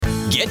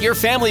Get your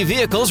family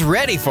vehicles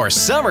ready for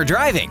summer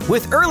driving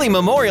with early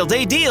Memorial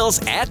Day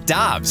deals at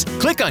Dobbs.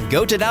 Click on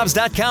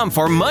GoToDobbs.com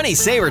for money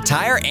saver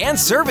tire and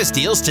service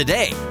deals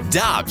today.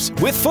 Dobbs,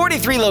 with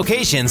 43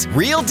 locations,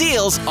 real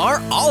deals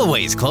are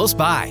always close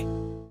by.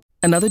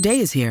 Another day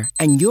is here,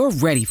 and you're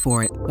ready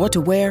for it. What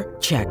to wear?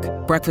 Check.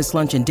 Breakfast,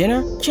 lunch, and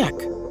dinner? Check.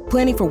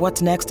 Planning for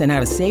what's next and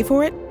how to save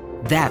for it?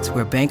 That's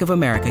where Bank of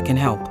America can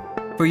help.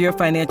 For your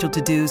financial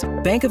to-dos,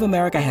 Bank of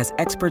America has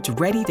experts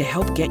ready to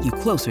help get you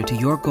closer to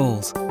your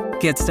goals.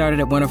 Get started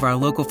at one of our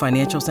local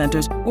financial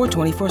centers or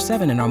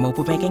 24/7 in our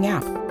mobile banking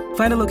app.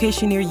 Find a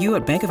location near you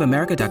at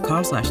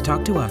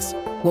bankofamerica.com/talktous.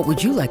 What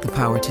would you like the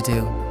power to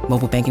do?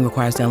 Mobile banking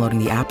requires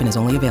downloading the app and is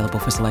only available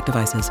for select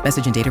devices.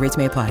 Message and data rates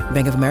may apply.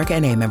 Bank of America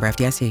N.A., member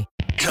FDIC.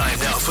 Time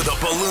now for the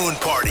balloon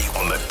party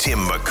on the Tim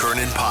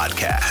McKernan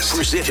podcast.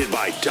 Presented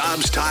by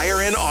Dobbs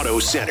Tire and Auto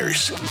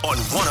Centers on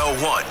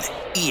 101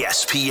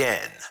 ESPN.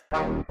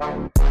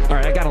 All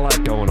right, I got a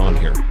lot going on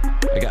here.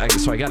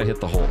 So I got to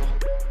hit the hole.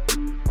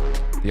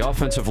 The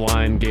offensive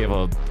line gave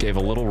a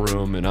little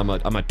room, and I'm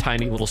a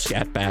tiny little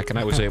scat back, and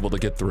I was able to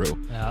get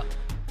through. Yeah.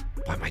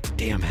 By my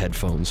damn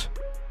headphones.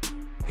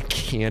 I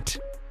can't.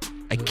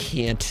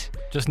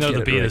 Just know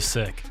the beat is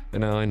sick. I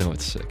know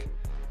it's sick.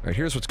 All right,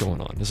 here's what's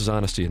going on. This is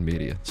Honesty in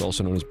Media. It's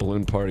also known as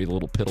Balloon Party, the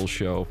Little Piddle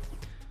Show.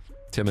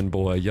 Tim and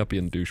Boy, Yuppie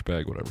and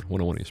Douchebag, whatever.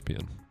 101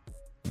 ESPN.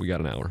 We got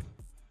an hour.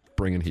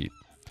 Bringing heat.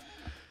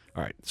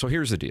 All right, so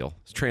here's the deal.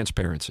 It's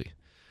transparency.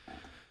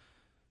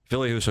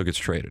 Villiuso gets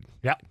traded.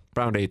 Yeah.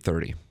 Around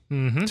 8:30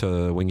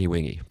 to Wingy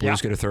Wingy.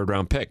 Blues get a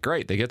third-round pick.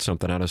 Great. They get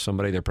something out of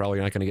somebody they're probably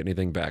not going to get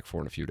anything back for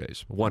in a few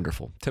days.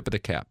 Wonderful. Tip of the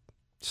cap.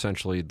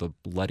 Essentially, the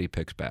Letty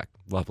picks back.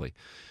 Lovely.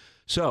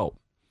 So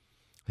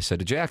I said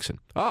to Jackson,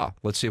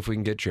 let's see if we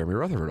can get Jeremy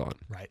Rutherford on.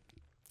 Right.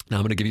 Now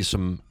I'm going to give you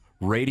some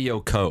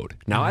radio code.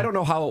 Now, I don't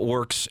know how it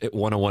works at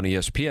 101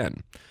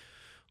 ESPN,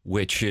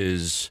 which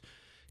is,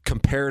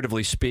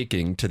 comparatively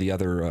speaking to the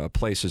other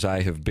places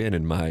I have been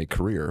in my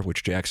career,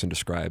 which Jackson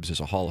describes as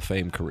a Hall of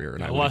Fame career.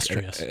 And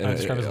illustrious.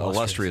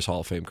 Illustrious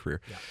Hall of Fame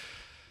career. Yeah.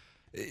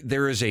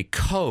 There is a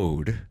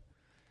code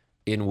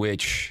in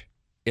which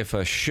if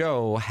a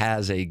show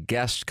has a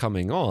guest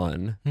coming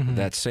on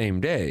that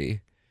same day,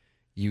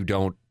 you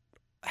don't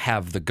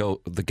have the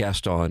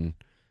guest on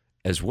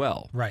as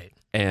well. Right.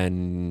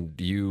 And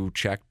you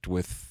checked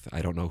with,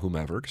 I don't know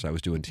whomever, because I was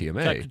doing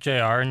TMA. Checked with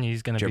JR, and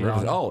he's going to be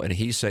on. Oh, and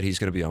he said he's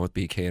going to be on with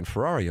BK and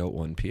Ferrario at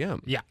 1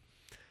 p.m. Yeah.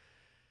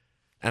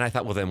 And I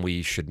thought, well, then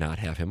we should not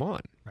have him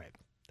on. Right.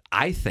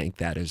 I think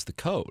that is the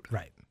code.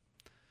 Right.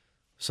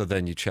 So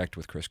then you checked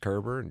with Chris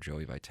Kerber and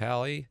Joey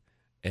Vitale,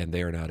 and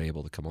they are not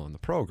able to come on the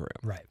program.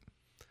 Right.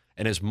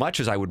 And as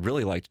much as I would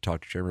really like to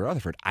talk to Jeremy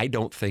Rutherford, I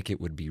don't think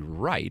it would be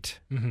right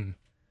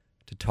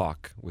to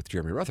talk with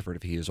Jeremy Rutherford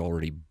if he is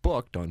already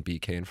booked on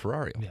BK and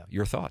Ferrario. Yeah.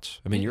 Your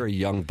thoughts? I mean, you're a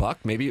young buck.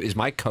 Maybe is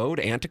my code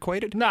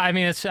antiquated? No, I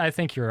mean, I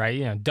think you're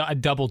right. A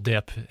double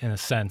dip in a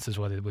sense is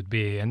what it would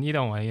be, and you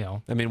don't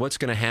want, I mean, what's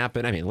going to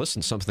happen? I mean,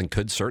 listen, something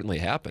could certainly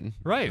happen.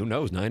 Right. Who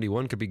knows?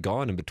 91 could be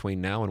gone in between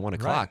now and 1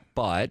 o'clock. Right.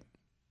 But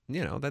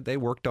that they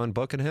worked on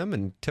booking him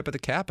and tip of the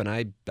cap, and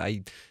I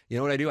you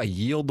know what I do? I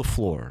yield the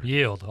floor.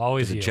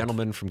 Always yield. A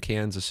gentleman from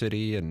Kansas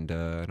City, and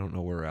I don't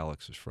know where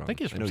Alex is from. I think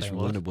he's from St.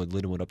 Louis.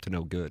 Lindenwood up to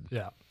no good.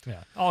 Yeah.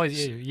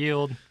 Always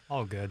yield,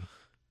 all good.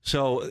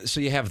 So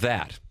you have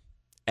that.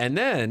 And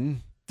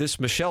then this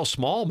Michelle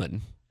Smallman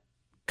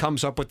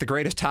comes up with the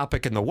greatest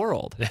topic in the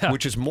world,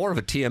 which is more of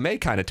a TMA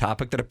kind of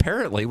topic that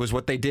apparently was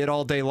what they did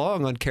all day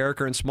long on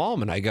Carricker and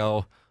Smallman. I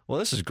go, well,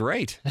 this is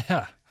great.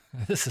 Yeah.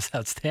 This is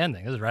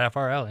outstanding. This is right up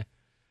our alley.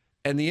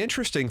 And the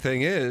interesting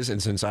thing is,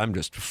 and since I'm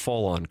just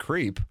full on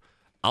creep,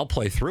 I'll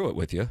play through it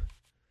with you.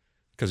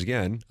 Because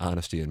again,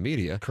 honesty in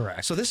media.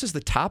 Correct. So this is the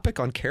topic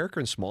on Carricker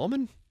and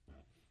Smallman?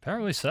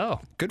 Apparently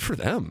so. Good for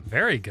them.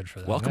 Very good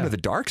for them. Welcome to the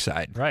dark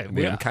side. Right. I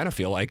mean, I kind of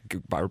feel like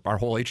our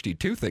whole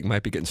HD2 thing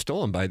might be getting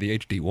stolen by the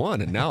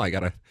HD1, and now I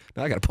gotta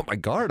put my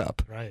guard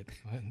up. Right.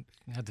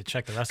 I had to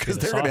check the rest of the the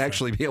Because they're going to software.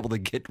 actually be able to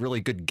get really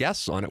good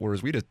guests on it,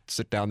 whereas we just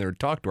sit down there and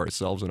talk to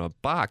ourselves in a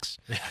box.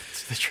 Yeah,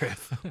 it's the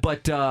truth.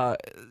 But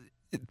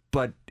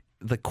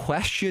the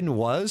question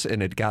was,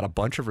 and it got a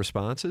bunch of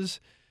responses,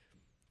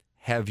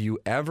 have you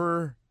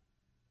ever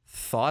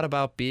thought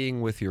about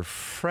being with your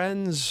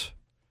friends'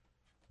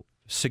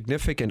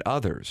 significant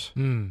others?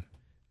 And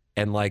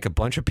like a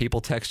bunch of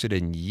people texted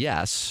in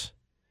yes.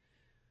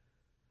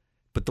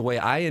 But the way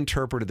I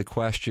interpreted the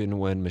question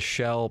when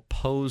Michelle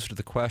posed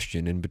the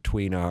question in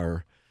between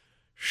our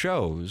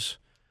shows,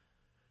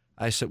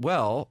 I said,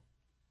 well,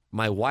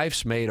 my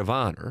wife's maid of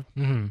honor,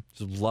 this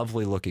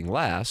lovely looking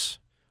lass,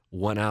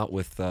 went out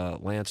with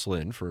Lance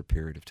Lynn for a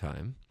period of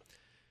time,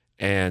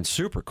 and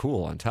super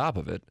cool on top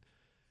of it.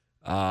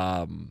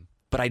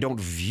 But I don't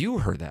view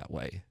her that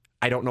way.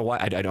 I don't know why.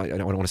 I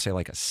don't want to say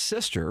like a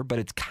sister, but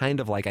it's kind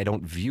of like I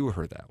don't view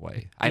her that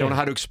way. I don't know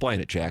how to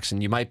explain it,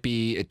 Jackson. You might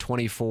be at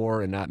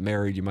 24 and not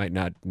married. You might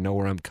not know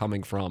where I'm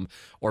coming from.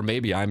 Or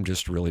maybe I'm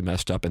just really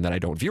messed up in that I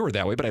don't view her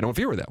that way, but I don't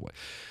view her that way.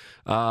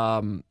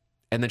 And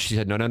then she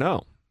said,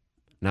 no.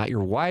 Not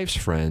your wife's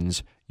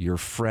friends, your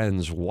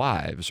friends'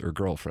 wives or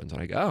girlfriends?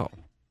 And I go,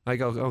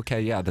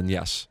 okay, yeah, then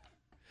yes.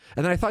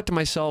 And then I thought to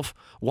myself,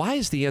 why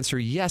is the answer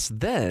yes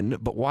then,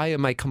 but why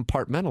am I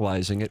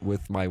compartmentalizing it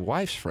with my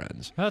wife's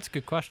friends? Well, that's a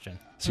good question.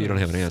 So you don't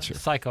have an answer.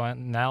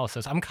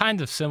 Psychoanalysis. I'm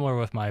kind of similar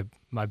with my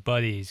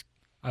buddies.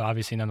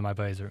 Obviously, none of my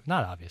buddies are,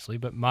 not obviously,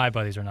 but my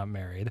buddies are not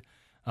married.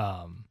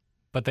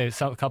 But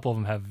a couple of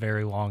them have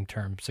very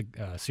long-term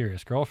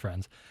serious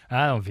girlfriends. And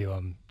I don't view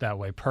them that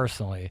way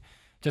personally,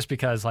 just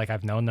because like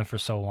I've known them for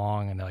so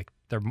long and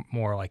they're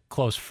more like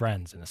close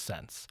friends in a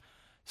sense.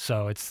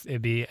 So I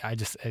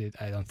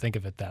don't think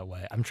of it that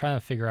way. I'm trying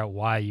to figure out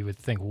why you would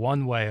think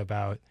one way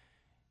about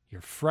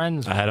your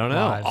friends. I don't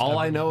know. wives All and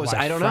I know is my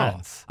I don't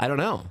friends. know. I don't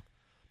know.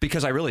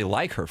 Because I really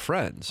like her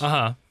friends.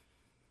 Uh-huh.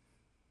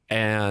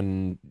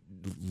 And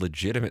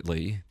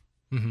legitimately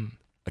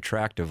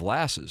attractive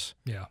lasses.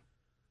 Yeah.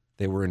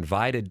 They were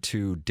invited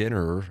to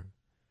dinner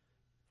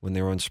when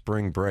they were on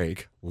spring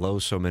break,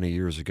 so many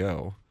years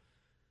ago,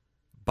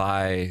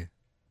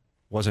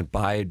 wasn't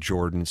by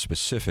Jordan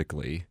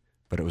specifically,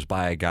 but it was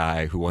by a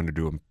guy who wanted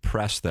to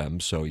impress them,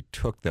 so he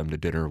took them to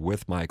dinner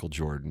with Michael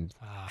Jordan,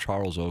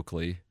 Charles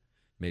Oakley,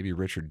 maybe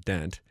Richard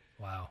Dent.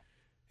 Wow.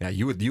 Yeah,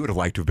 you would have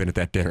liked to have been at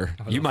that dinner.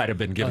 You might have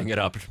been giving it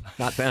up,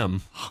 not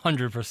them.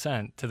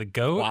 100% to the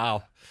goat.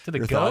 Wow. To the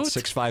Your goat. thoughts,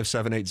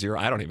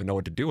 65780. I don't even know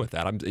what to do with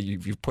that.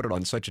 You've put it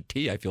on such a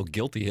tee. I feel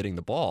guilty hitting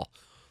the ball.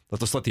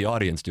 Let's let the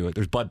audience do it.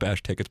 There's Bud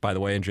Bash tickets, by the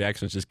way, and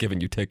Jackson's just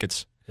giving you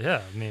tickets.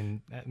 Yeah, I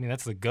mean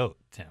that's the goat,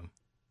 Tim.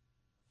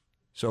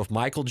 So if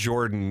Michael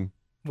Jordan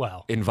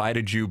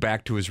invited you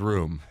back to his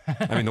room,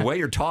 I mean, the way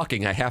you're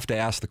talking, I have to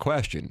ask the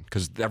question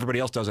because everybody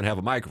else doesn't have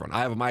a microphone. I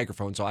have a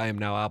microphone, so I am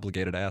now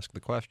obligated to ask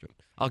the question.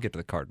 I'll get to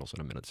the Cardinals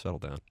in a minute. Settle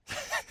down.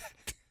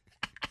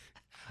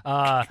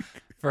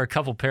 For a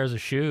couple pairs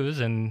of shoes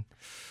and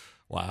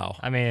wow.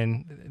 I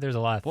mean, there's a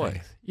lot of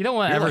things. You don't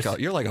want to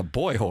you're like a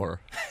boy whore.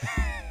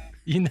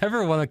 You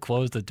never want to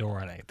close the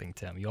door on anything,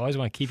 Tim. You always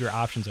want to keep your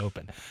options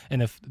open.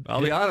 And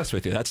I'll be honest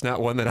with you, that's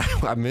not one that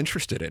I'm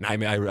interested in. I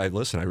mean, I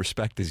listen. I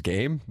respect his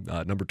game.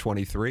 Number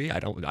 23. I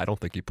don't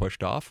think he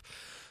pushed off.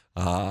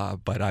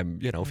 But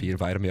if he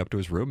invited me up to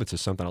his room, it's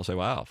just something I'll say,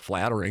 wow,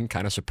 flattering.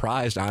 Kind of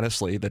surprised,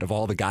 honestly, that of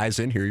all the guys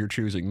in here, you're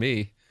choosing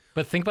me.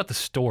 But think about the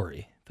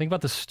story.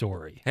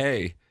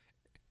 Hey,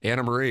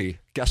 Anna Marie,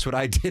 guess what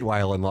I did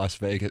while in Las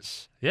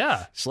Vegas?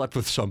 Yeah, slept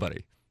with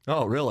somebody.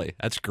 Oh, really?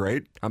 That's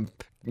great.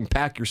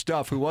 Pack your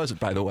stuff. Who was it,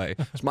 by the way?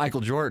 It's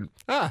Michael Jordan.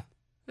 Yeah,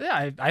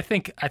 I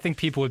think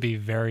people would be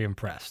very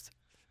impressed.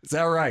 Is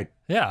that right?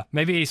 Yeah,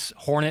 maybe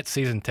Hornet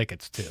season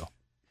tickets too.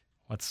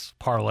 Let's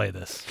parlay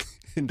this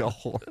into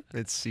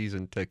Hornet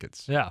season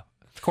tickets. Yeah,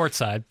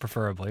 courtside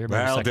preferably.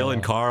 Well,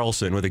 Dylan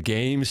Carlson with a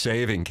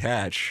game-saving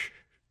catch.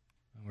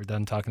 We're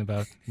done talking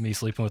about me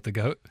sleeping with the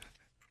GOAT.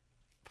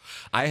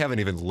 I haven't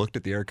even looked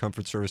at the Air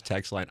Comfort Service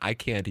text line. I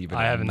can't even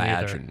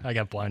imagine. Either. I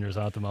got blinders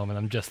on at the moment.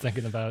 I'm just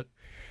thinking about.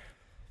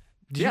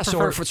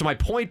 So my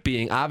point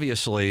being,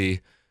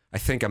 obviously, I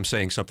think I'm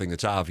saying something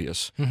that's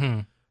obvious.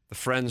 Mm-hmm. The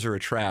friends are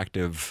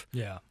attractive.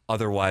 Yeah.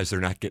 Otherwise,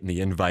 they're not getting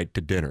the invite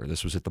to dinner.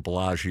 This was at the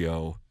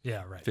Bellagio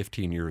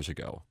 15 years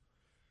ago.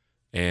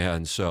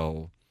 And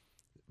so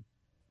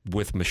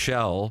with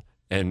Michelle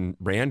and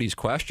Randy's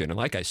question, and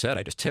like I said,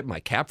 I just tipped my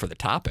cap for the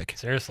topic.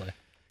 Seriously.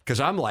 Because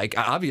I'm like,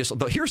 obviously,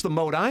 here's the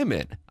mode I'm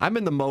in. I'm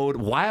in the mode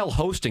while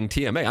hosting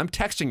TMA. I'm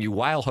texting you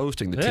while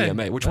hosting the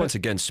TMA, which once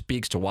again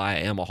speaks to why I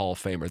am a Hall of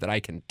Famer, that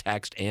I can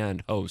text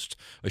and host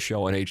a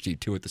show on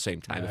HD2 at the same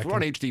time. If we're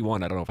on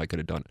HD1, I don't know if I could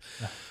have done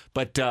it.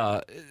 But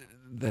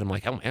then I'm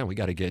like, oh, man, we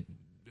got to get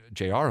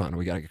JR on.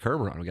 We got to get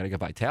Kerber on. We got to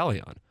get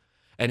Vitale on.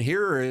 And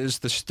here is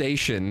the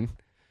station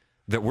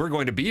that we're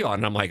going to be on.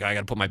 And I'm like, I got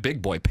to put my big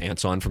boy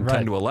pants on from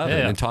 10 to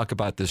 11 and talk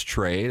about this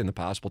trade and the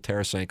possible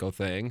Tarasenko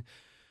thing.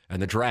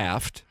 And the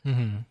draft,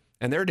 and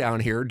they're down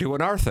here doing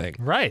our thing.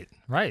 Right.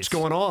 What's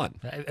going on?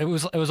 It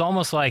was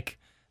almost like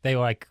they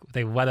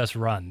let us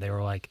run. They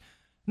were like,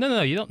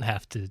 no, you don't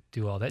have to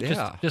do all that.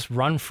 Yeah. Just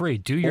run free.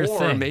 Do your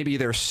thing. Or maybe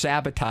they're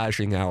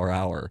sabotaging our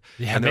hour.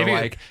 Yeah, and they're maybe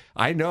like,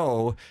 I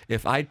know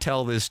if I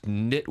tell this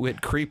nitwit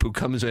creep who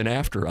comes in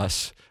after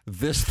us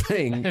this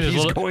thing,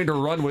 he's going to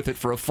run with it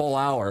for a full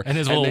hour. And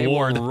they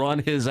will run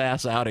his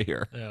ass out of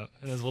here. Yeah,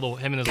 and his little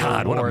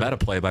ward. What a meta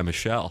play by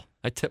Michelle.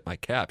 I tip my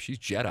cap. She's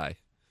Jedi.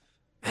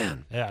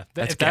 Man, yeah,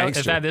 if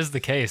that is the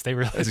case, they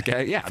really.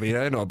 Yeah, I mean,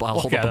 I know.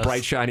 I'll hold up a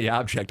bright, shiny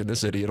object in this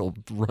city; it'll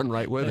run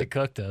right with it. They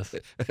cooked us,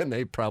 and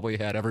they probably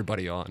had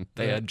everybody on.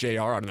 They had JR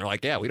on, and they're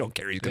like, "Yeah, we don't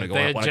care. He's going to go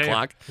at 1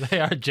 o'clock."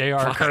 They are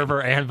JR, Kerber,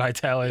 and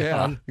Vitale.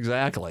 Yeah,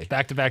 exactly.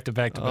 Back to back to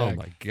back to back. Oh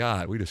my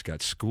God, we just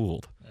got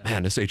schooled. Yeah.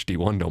 Man, this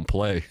HD1 don't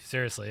play.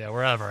 Seriously, yeah,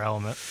 we're out of our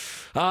element.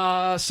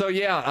 But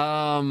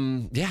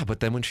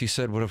then when she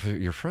said, "What if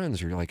your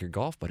friends are like your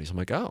golf buddies?" I'm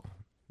like, "Oh,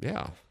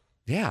 yeah."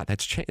 Yeah, that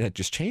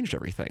just changed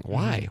everything.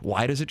 Why?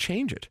 Why does it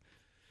change it?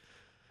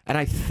 And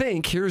I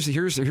think here's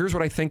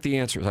what I think the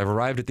answer is. I've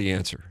arrived at the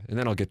answer, and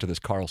then I'll get to this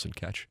Carlson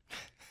catch.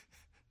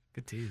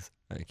 Good tease.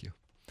 Thank you.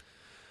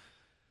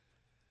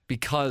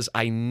 Because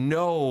I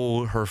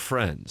know her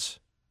friends.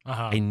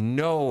 I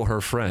know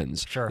her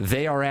friends. Sure.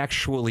 They are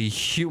actually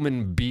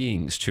human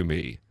beings to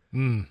me.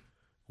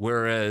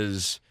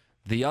 Whereas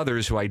the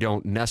others who I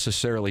don't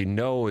necessarily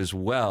know as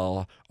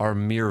well are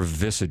mere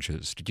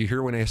visages. Did you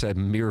hear when I said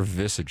mere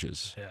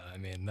visages? Yeah, I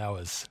mean, that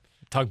was...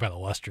 Talk about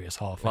illustrious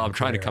Hall of Fame. Well, I'm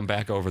trying to career. come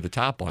back over the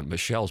top on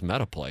Michelle's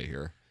meta play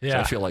here. Yeah. So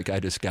I feel like I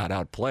just got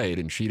outplayed,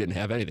 and she didn't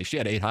have anything. She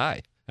had 8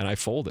 high, and I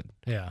folded.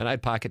 Yeah. And I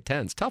had pocket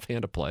 10s. Tough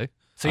hand to play.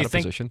 So out you of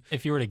think position.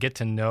 if you were to get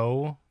to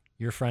know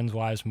your friends'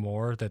 wives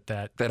more, that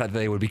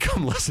They would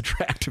become less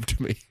attractive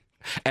to me.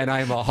 And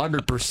I'm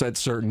 100%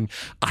 certain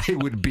I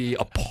would be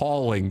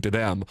appalling to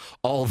them,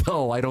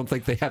 although I don't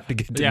think they have to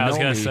get to know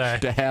me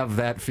to have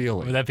that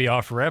feeling. would that be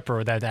off rip, or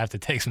would that have to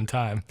take some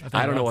time?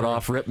 I don't know what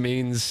off rip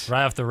means.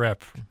 Right off the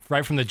rip,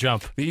 right from the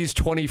jump. These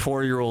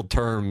 24-year-old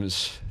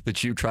terms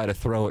that you try to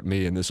throw at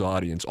me in this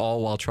audience,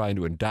 all while trying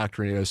to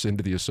indoctrinate us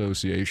into the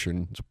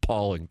association, it's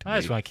appalling to me. I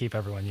just want to keep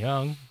everyone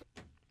young.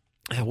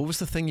 Yeah, what was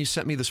the thing you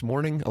sent me this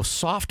morning? Oh,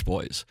 soft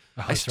boys.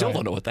 I still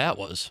don't know what that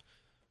was.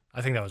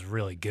 I think that was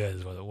really good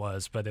is what it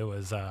was, but it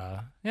was, it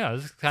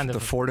was kind of... The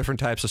 4 different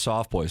types of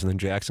soft boys, and then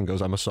Jackson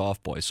goes, I'm a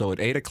soft boy. So at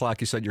 8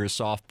 o'clock, you said you're a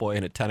soft boy,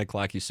 and at 10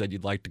 o'clock, you said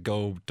you'd like to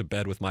go to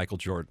bed with Michael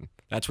Jordan.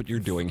 That's what you're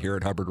doing here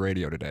at Hubbard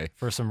Radio today.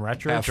 For some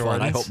retro Have Jordans.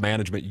 fun. I hope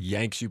management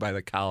yanks you by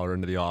the collar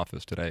into the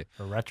office today.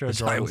 For retro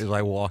as Jordans.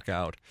 I walk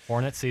out.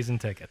 Hornet season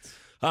tickets.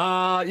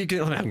 I'm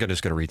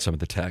just going to read some of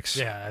the texts.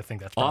 Yeah, I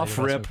think that's Off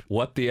probably the rip, best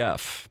what the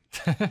F?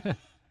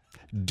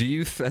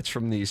 That's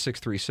from the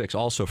 636,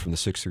 also from the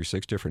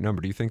 636, different number.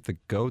 Do you think the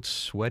goat's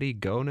sweaty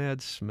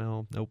gonads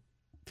smell? Nope.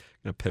 Going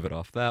to pivot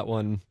off that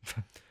one.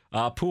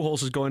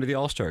 Pujols is going to the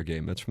All-Star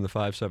game. That's from the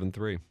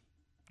 573.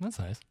 That's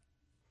nice.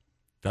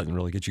 Doesn't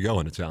really get you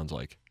going, it sounds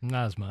like.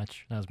 Not as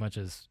much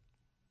as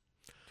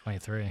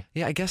 23.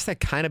 Yeah, I guess that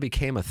kind of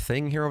became a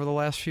thing here over the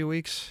last few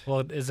weeks.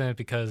 Well, isn't it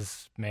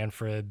because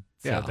Manfred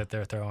said that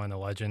they're throwing a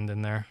legend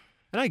in there?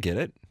 And I get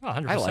it. Oh,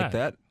 100%. I like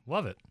that.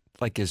 Love it.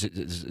 Like, is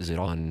it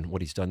on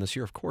what he's done this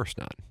year? Of course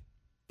not.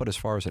 But as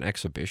far as an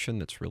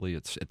exhibition,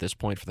 it's at this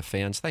point for the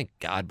fans. Thank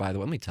God, by the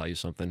way. Let me tell you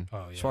something.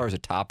 Oh, yeah. As far as a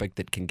topic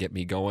that can get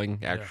me going,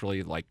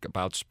 actually, like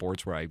about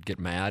sports where I get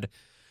mad,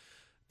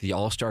 the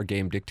All-Star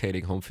game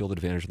dictating home field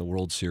advantage in the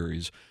World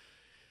Series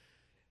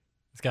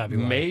It's got to be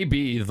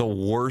maybe the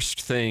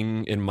worst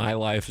thing in my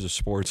life as a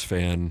sports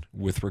fan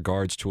with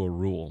regards to a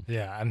rule.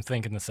 Yeah, I'm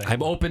thinking the same.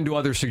 I'm open to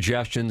other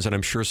suggestions, and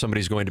I'm sure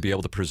somebody's going to be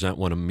able to present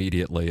one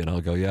immediately, and I'll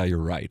go, yeah, you're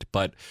right.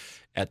 But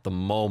at the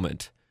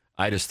moment,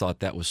 I just thought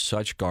that was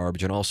such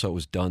garbage, and also it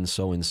was done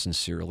so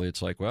insincerely.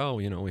 It's like, well,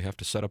 we have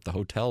to set up the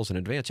hotels in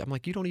advance. I'm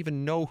like, you don't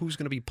even know who's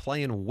going to be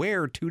playing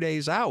where 2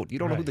 days out. You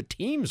don't know who the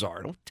teams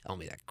are. Don't tell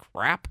me that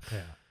crap.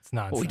 Yeah, it's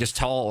nonsense. Well, we just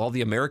tell all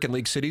the American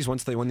League cities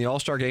once they win the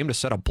All-Star game to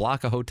set a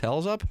block of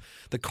hotels up?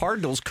 The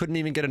Cardinals couldn't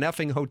even get an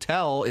effing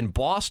hotel in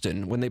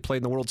Boston when they played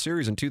in the World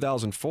Series in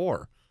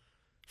 2004.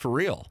 For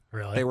real.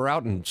 Really? They were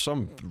out in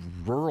some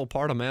rural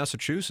part of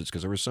Massachusetts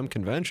because there was some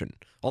convention.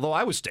 Although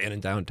I was staying in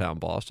downtown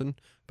Boston,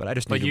 but I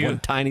just needed one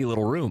tiny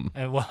little room.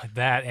 And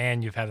that,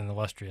 and you've had an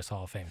illustrious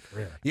Hall of Fame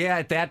career. Yeah,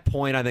 at that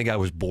point, I think I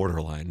was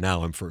borderline.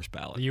 Now I'm first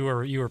ballot. You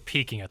were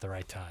peaking at the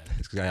right time.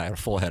 It's 'cause I had a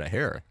full head of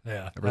hair.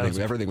 Yeah.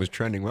 Everything was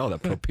trending well.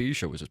 That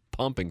Propecia was just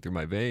pumping through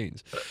my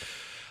veins.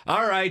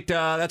 All right,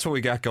 that's what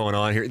we got going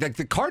on here.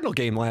 The Cardinal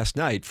game last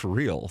night, for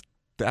real,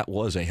 that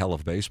was a hell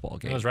of a baseball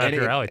game. It was right up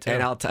your alley, too.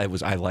 And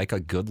I like a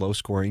good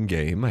low-scoring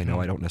game. I know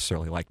I don't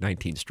necessarily like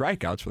 19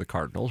 strikeouts for the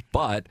Cardinals,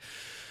 but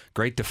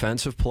great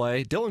defensive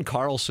play. Dylan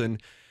Carlson,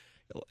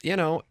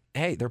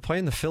 hey, they're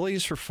playing the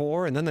Phillies for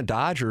 4, and then the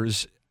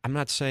Dodgers. I'm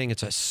not saying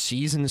it's a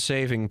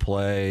season-saving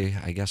play.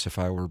 I guess if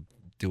I were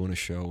doing a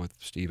show with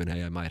Stephen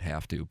A., I might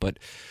have to. But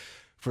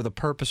for the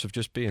purpose of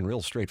just being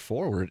real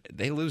straightforward,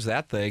 they lose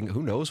that thing.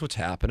 Who knows what's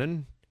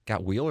happening?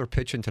 Got Wheeler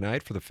pitching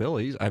tonight for the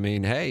Phillies. I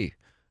mean, hey,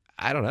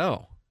 I don't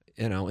know.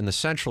 In the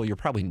Central, you're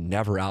probably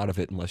never out of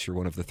it unless you're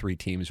one of the 3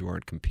 teams who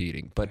aren't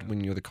competing. But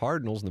when you're the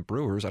Cardinals and the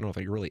Brewers, I don't know if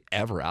you're really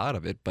ever out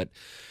of it. But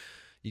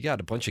you got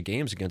a bunch of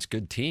games against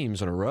good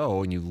teams in a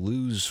row, and you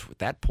lose at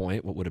that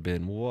point what would have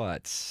been,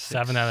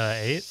 7 out of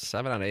 8?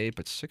 7 out of 8,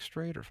 but 6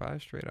 straight or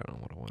 5 straight? I don't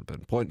know what it was.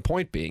 But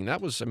point being,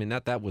 that was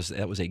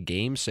a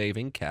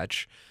game-saving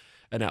catch,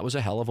 and that was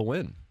a hell of a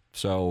win.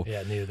 So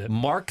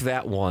mark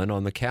that one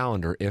on the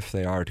calendar if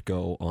they are to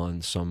go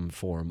on some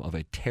form of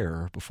a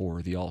tear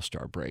before the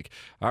All-Star break.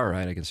 All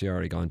right, I can see I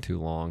already gone too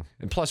long.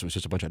 And plus, it was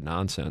just a bunch of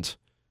nonsense.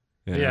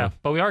 Yeah,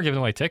 but we are giving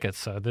away tickets,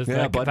 so this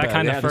I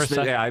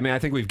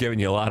think we've given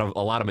you a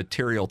lot of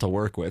material to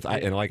work with.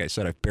 And like I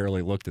said, I've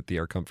barely looked at the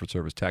Air Comfort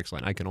Service text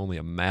line. I can only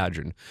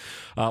imagine.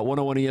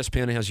 101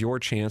 ESPN has your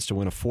chance to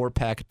win a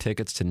 4-pack of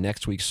tickets to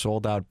next week's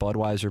sold-out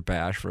Budweiser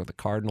Bash for the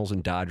Cardinals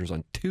and Dodgers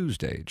on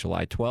Tuesday,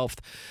 July 12th.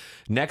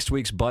 Next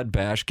week's Bud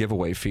Bash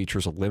giveaway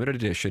features a limited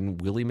edition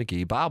Willie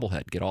McGee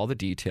bobblehead. Get all the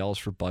details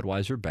for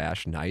Budweiser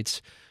Bash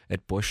nights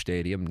at Busch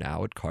Stadium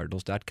now at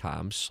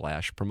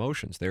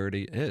Cardinals.com/promotions. There it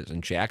is.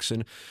 And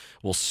Jackson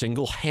will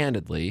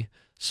single-handedly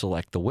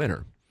select the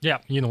winner. Yeah,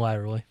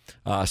 unilaterally.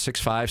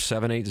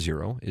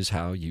 65780 is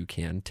how you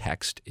can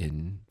text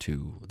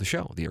into the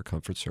show, the Air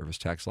Comfort Service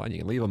text line. You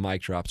can leave a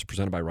mic drop. It's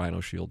presented by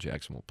Rhino Shield.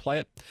 Jackson will play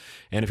it.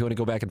 And if you want to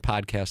go back and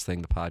podcast the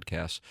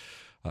podcast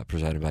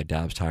presented by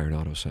Dobbs Tire and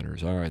Auto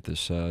Centers. All right,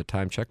 this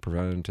time check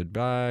presented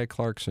by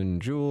Clarkson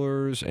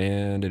Jewelers,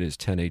 and it is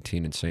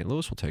 10:18 in St.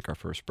 Louis. We'll take our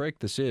first break.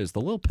 This is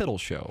the Lil Piddle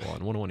Show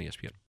on 101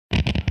 ESPN.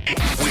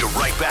 We're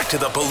right back to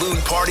the balloon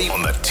party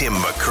on the Tim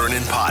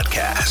McKernan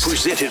podcast.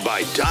 Presented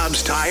by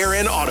Dobbs Tire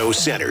and Auto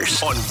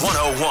Centers on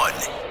 101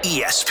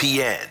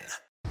 ESPN.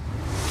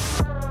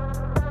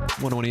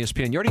 101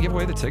 ESPN. You already gave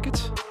away the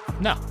tickets?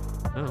 No.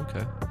 Oh,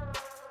 okay.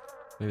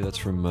 Maybe that's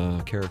from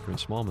Carricker and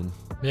Smallman.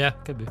 Yeah,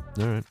 could be.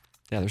 All right.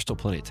 Yeah, there's still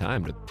plenty of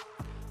time to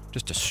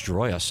just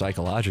destroy us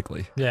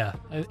psychologically. Yeah.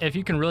 If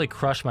you can really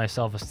crush my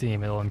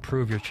self-esteem, it'll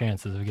improve your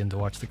chances of getting to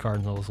watch the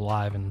Cardinals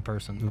live in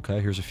person.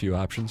 Okay, here's a few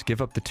options.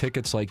 Give up the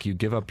tickets like you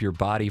give up your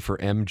body for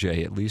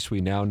MJ. At least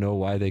we now know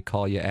why they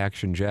call you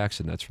Action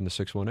Jackson. That's from the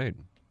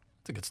 618.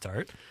 That's a good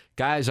start.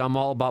 Guys, I'm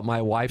all about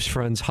my wife's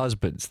friends'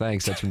 husbands.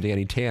 Thanks. That's from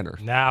Danny Tanner.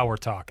 Now we're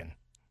talking.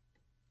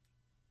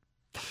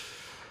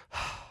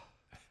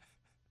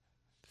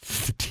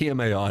 The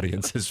TMA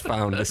audience has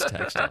found this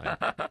text line.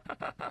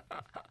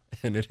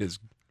 And it is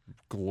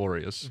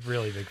glorious.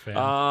 Really big fan.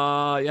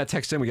 Yeah,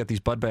 text in. We got these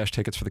Bud Bash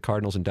tickets for the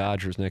Cardinals and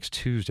Dodgers next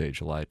Tuesday,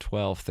 July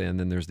 12th. And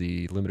then there's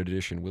the limited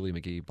edition Willie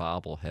McGee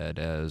bobblehead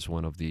as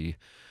one of the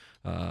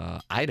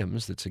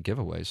items that's a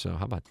giveaway. So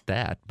how about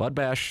that? Bud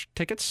Bash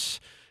tickets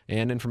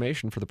and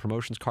information for the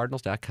promotions,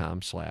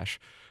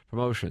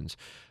 cardinals.com/promotions.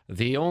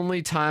 The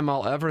only time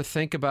I'll ever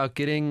think about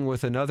getting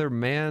with another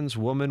man's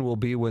woman will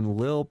be when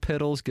Lil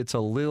Piddles gets a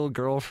little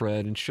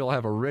girlfriend, and she'll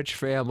have a rich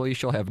family,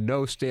 she'll have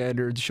no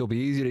standards, she'll be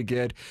easy to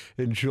get,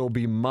 and she'll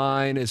be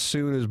mine as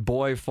soon as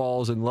boy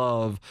falls in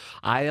love.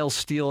 I'll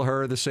steal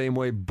her the same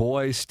way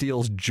boy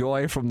steals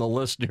joy from the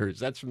listeners.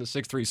 That's from the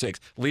 636,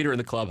 leader in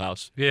the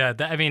clubhouse. Yeah,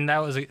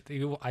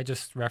 I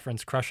just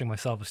referenced crushing my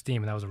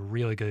self-esteem, and that was a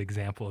really good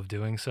example of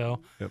doing so.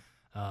 Yep.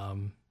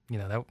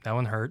 That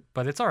one hurt,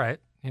 but it's all right.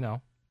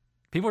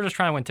 People are just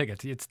trying to win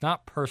tickets. It's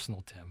not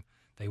personal, Tim.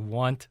 They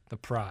want the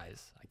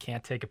prize. I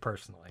can't take it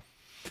personally.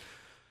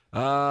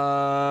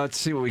 Let's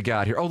see what we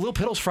got here. Oh, Lil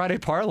Piddle's Friday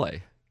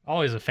Parlay.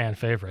 Always a fan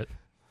favorite.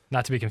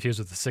 Not to be confused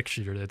with the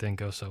 6-shooter that didn't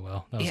go so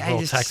well. That was a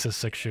little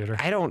Texas 6-shooter.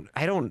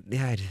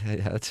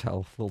 That's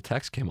how Little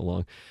Tex came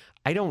along.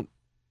 I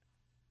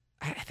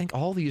think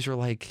all these are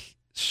like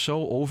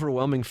so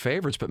overwhelming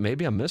favorites, but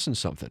maybe I'm missing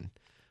something.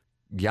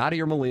 Yachty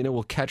or Molina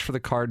will catch for the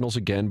Cardinals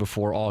again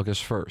before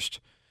August 1st.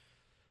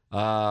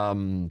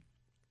 10%?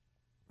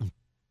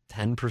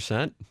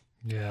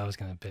 Yeah, I was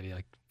going to maybe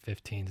like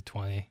 15 to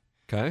 20.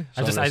 Okay.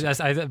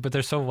 So but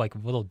there's so like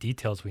little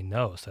details we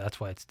know, so that's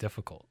why it's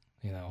difficult,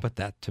 But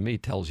that to me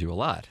tells you a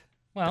lot.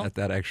 Well,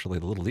 that actually,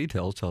 the little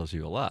details tells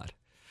you a lot.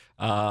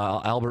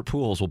 Albert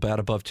Pujols will bat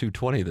above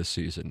 220 this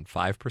season.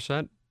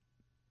 5%?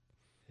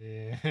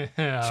 Yeah. See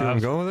where I'm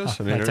going with this?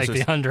 I'll take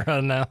the under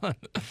on that one.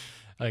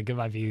 Like it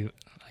might be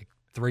like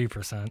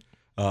 3%.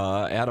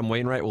 Adam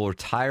Wainwright will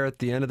retire at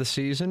the end of the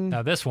season.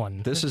 Now this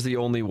one. This is the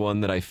only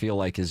one that I feel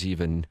like is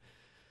even.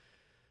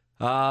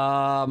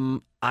 I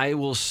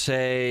will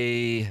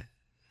say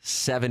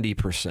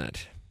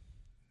 70%.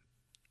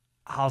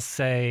 I'll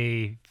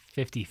say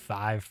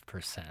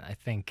 55%.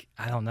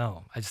 I don't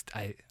know. I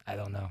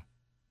don't know.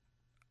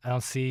 I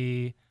don't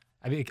see.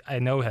 I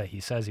know that he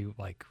says he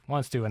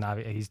wants to, and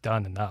he's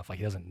done enough. Like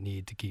he doesn't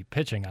need to keep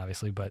pitching,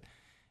 obviously, but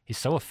he's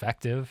so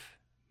effective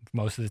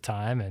most of the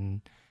time,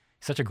 and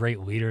he's such a great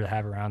leader to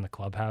have around the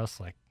clubhouse.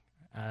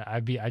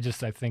 I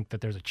think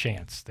that there's a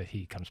chance that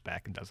he comes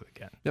back and does it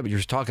again. Yeah, but you're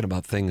just talking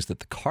about things that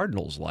the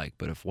Cardinals like.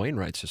 But if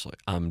Wainwright's just like,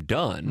 I'm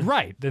done,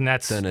 right? Then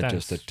it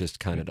just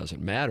kind of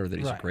doesn't matter that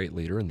he's a great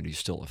leader and that he's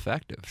still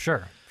effective.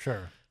 Sure.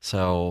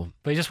 So,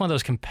 but he's just one of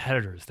those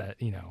competitors that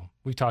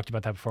we've talked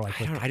about that before. I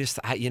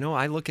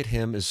look at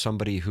him as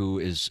somebody who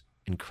is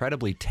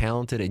incredibly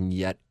talented and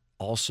yet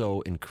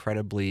also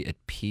incredibly at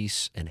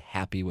peace and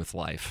happy with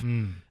life.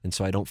 And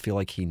so I don't feel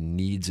like he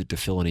needs it to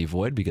fill any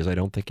void because I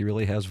don't think he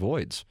really has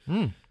voids.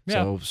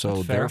 Yeah,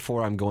 so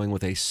therefore I'm going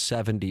with a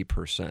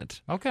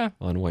 70%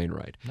 on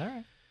Wainwright. All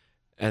right.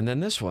 And then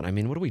this one,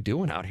 what are we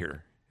doing out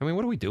here?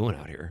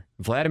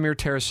 Vladimir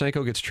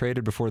Tarasenko gets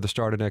traded before the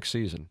start of next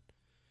season.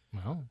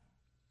 Well,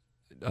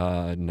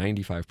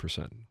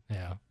 95%.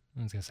 Yeah,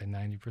 I was going to say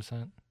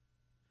 90%.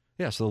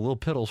 Yeah, so the Lil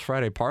Piddles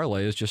Friday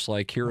Parlay is just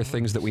like, here are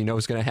things that we know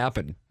is going to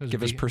happen.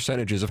 Give us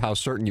percentages of how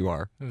certain you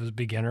are. It was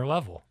beginner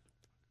level.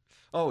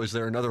 Oh, is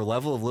there another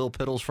level of Lil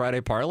Piddles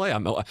Friday Parlay?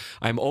 I'm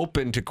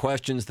open to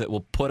questions that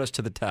will put us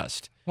to the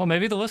test. Well,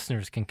 maybe the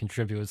listeners can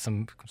contribute with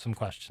some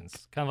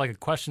questions. Kind of like a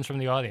questions from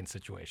the audience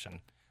situation,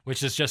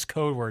 which is just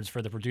code words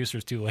for the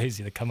producer's too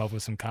lazy to come up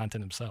with some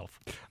content himself.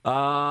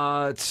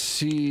 Let's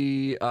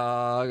see.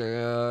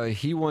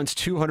 He wants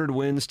 200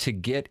 wins to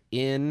get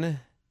in.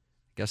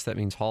 I guess that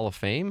means Hall of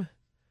Fame.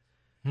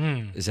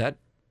 Is that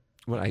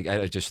what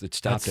it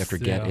stopped after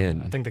get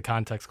in? I think the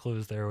context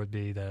clues there would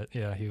be that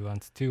he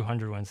wants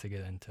 200 wins to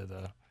get into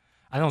the.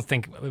 I don't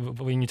think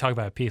when you talk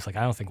about a piece, like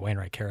I don't think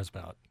Wainwright cares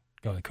about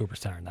going to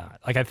Cooperstown or not.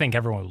 Like I think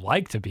everyone would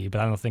like to be,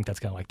 but I don't think that's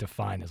going to like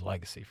define his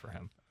legacy for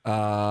him.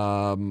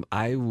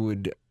 I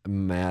would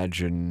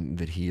imagine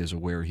that he is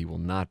aware he will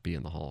not be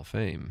in the Hall of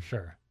Fame.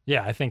 Sure.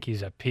 Yeah, I think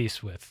he's at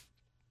peace with,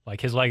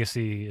 like, his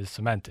legacy is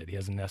cemented. He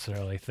doesn't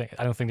necessarily think.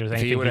 I don't think there's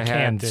anything he would have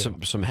can had do.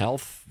 some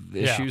health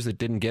issues that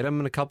didn't get him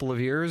in a couple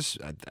of years.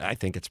 I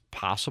think it's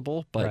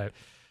possible, but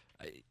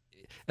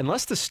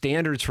unless the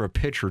standards for a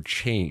pitcher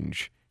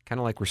change, kind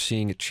of like we're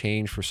seeing it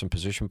change for some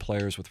position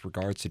players with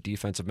regards to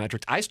defensive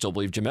metrics, I still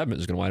believe Jim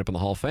Edmonds is going to wind up in the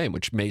Hall of Fame,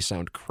 which may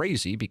sound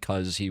crazy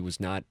because he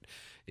was not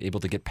able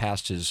to get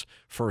past his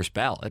first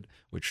ballot,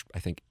 which I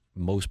think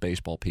most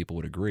baseball people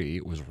would agree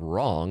it was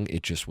wrong.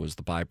 It just was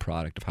the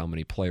byproduct of how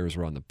many players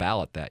were on the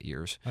ballot that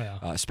year,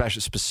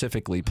 especially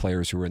specifically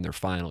players who were in their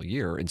final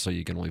year. And so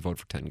you can only vote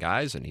for 10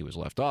 guys, and he was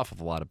left off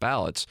of a lot of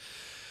ballots.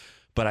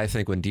 But I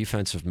think when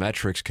defensive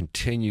metrics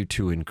continue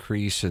to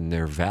increase in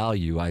their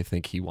value, I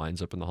think he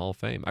winds up in the Hall of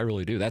Fame. I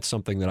really do. That's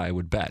something that I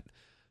would bet,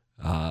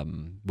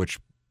 which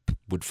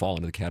would fall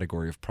into the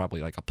category of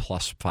probably like a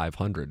plus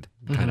 500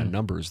 kind of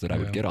numbers that I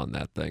would get on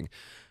that thing.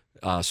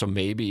 So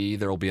maybe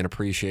there will be an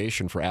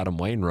appreciation for Adam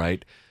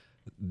Wainwright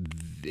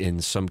in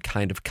some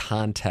kind of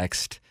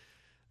context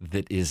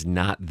that is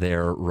not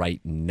there right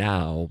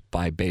now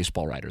by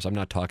baseball writers. I'm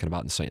not talking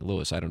about in St.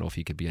 Louis. I don't know if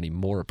he could be any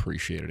more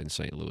appreciated in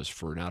St. Louis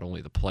for not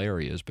only the player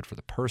he is, but for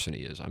the person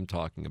he is. I'm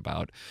talking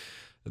about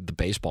the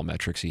baseball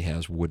metrics he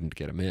has wouldn't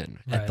get him in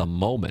at the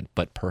moment,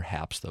 but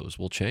perhaps those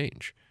will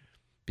change.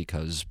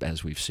 Because,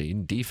 as we've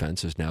seen,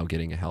 defense is now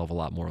getting a hell of a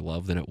lot more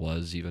love than it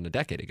was even a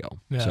decade ago.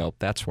 Yeah. So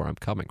that's where I'm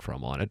coming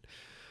from on it.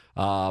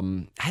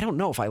 I don't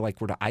know if I were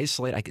to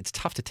isolate. It's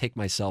tough to take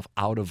myself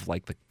out of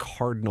like the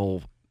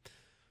Cardinal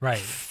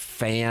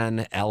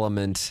fan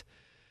element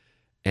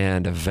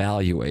and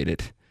evaluate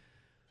it.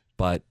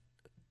 But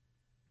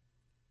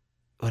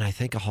when I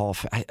think of Hall of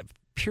Fame,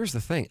 here's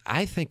the thing.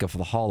 I think of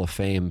the Hall of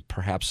Fame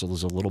perhaps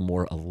as a little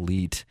more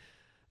elite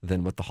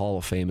than what the Hall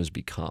of Fame has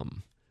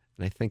become.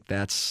 And I think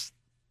that's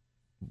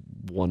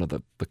one of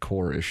the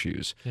core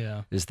issues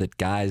is that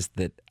guys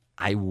that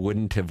I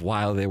wouldn't have,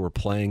 while they were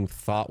playing,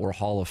 thought were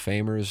Hall of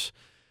Famers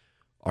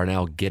are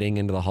now getting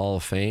into the Hall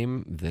of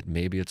Fame, that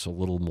maybe it's a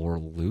little more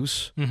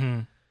loose.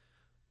 Mm-hmm.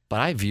 But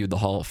I viewed the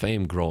Hall of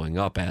Fame growing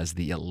up as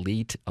the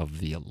elite of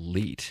the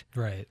elite.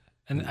 Right.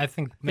 And I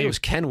think maybe it was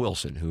Ken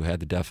Wilson who had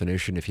the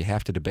definition, if you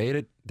have to debate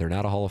it, they're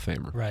not a Hall of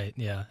Famer. Right,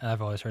 yeah. And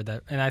I've always heard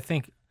that. And I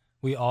think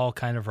we all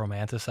kind of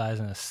romanticize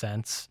in a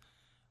sense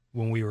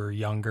when we were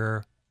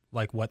younger,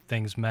 like what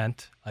things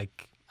meant.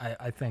 Like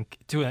I think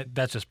too,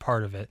 that's just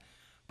part of it.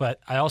 But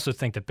I also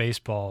think that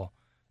baseball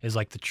is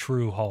like the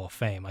true Hall of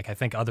Fame. Like I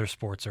think other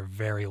sports are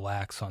very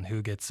lax on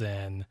who gets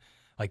in.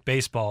 Like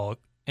baseball,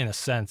 in a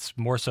sense,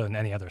 more so than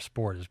any other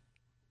sport, is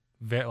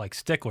very like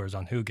sticklers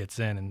on who gets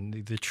in, and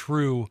the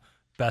true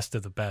best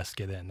of the best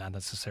get in, not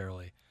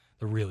necessarily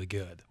the really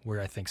good.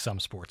 Where I think some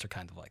sports are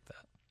kind of like that.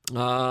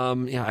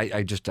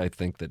 I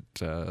think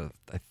that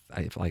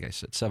like I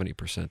said,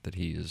 70% that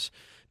he is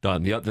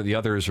done. The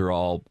others are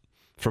all,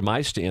 from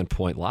my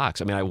standpoint,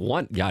 locks. I mean, I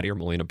want Yadier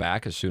Molina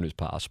back as soon as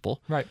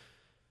possible. Right.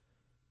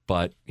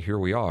 But here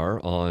we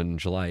are on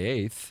July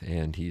 8th,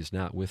 and he's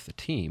not with the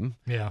team.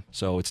 Yeah.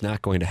 So it's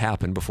not going to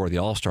happen before the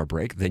All-Star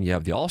break. Then you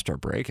have the All-Star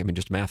break. I mean,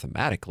 just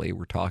mathematically,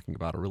 we're talking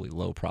about a really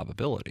low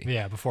probability.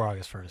 Yeah, before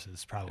August 1st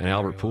is probably. And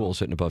Albert Pujols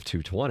hitting above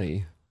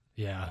 220.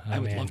 Yeah. I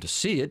would love to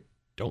see it.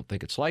 Don't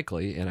think it's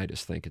likely, and I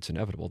just think it's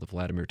inevitable that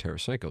Vladimir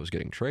Tarasenko is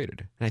getting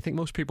traded. And I think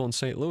most people in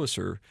St. Louis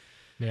are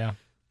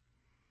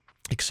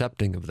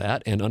accepting of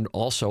that and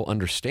also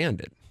understand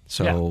it.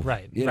 So,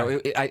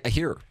 I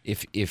hear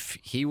if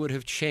he would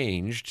have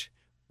changed,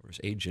 or his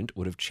agent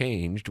would have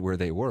changed where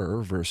they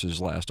were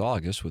versus last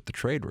August with the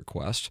trade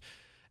request,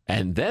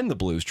 and then the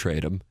Blues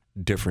trade him,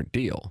 different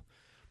deal.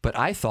 But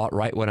I thought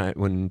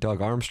when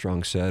Doug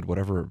Armstrong said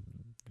whatever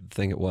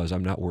thing it was,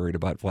 I'm not worried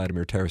about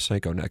Vladimir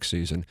Tarasenko next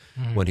season,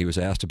 when he was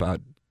asked about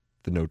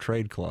the no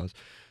trade clause,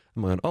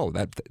 I'm going,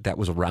 that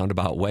was a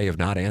roundabout way of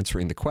not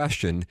answering the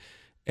question,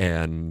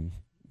 and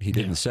he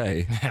didn't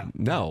say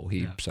no.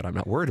 He said, I'm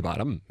not worried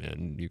about him,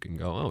 and you can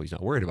go, he's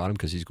not worried about him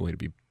because he's going to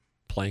be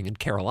playing in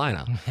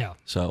Carolina. Yeah.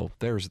 So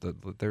there's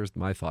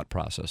my thought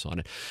process on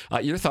it.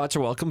 Your thoughts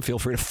are welcome. Feel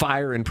free to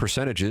fire in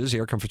percentages. The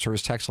Air Comfort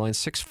Service text line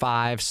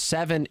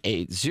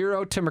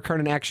 65780. Tim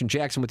McKernan, Action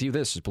Jackson with you.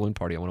 This is Balloon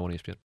Party on 101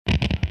 ESPN.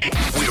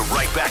 We're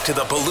right back to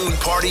the Balloon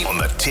Party on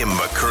the Tim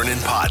McKernan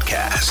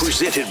Podcast.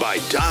 Presented by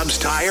Dobbs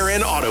Tire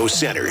and Auto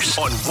Centers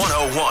on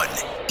 101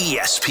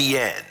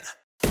 ESPN.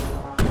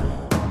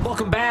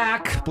 Welcome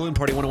back. Balloon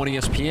Party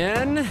 101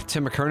 ESPN.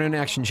 Tim McKernan,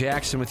 Action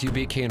Jackson with you.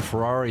 BK and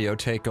Ferrario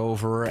take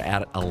over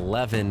at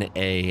 11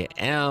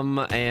 a.m.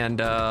 And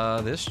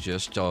this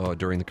just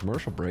during the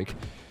commercial break,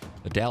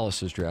 Dallas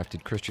has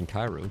drafted Christian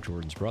Cairo,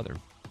 Jordan's brother.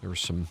 There was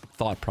some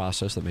thought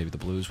process that maybe the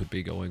Blues would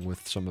be going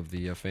with some of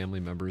the family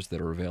members that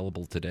are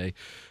available today,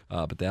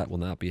 but that will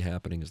not be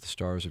happening as the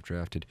Stars have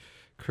drafted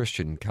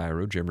Christian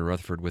Cairo. Jeremy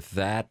Rutherford with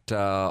that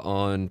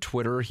on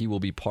Twitter. He will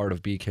be part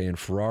of BK and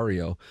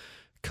Ferrario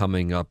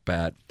coming up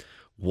at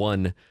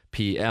 1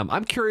 p.m.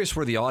 I'm curious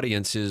where the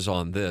audience is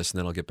on this, and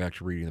then I'll get back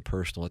to reading the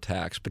personal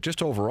attacks. But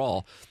just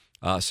overall,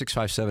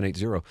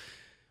 65780,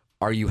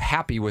 are you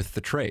happy with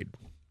the trade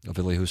of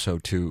Ville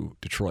Husso to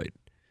Detroit?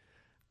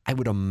 I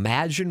would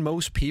imagine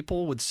most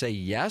people would say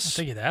yes. I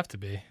think you'd have to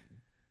be.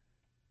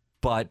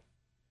 But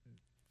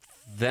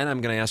then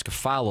I'm going to ask a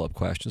follow-up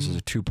question. This is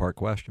a two-part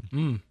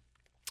question.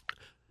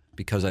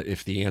 Because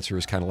if the answer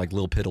is kind of like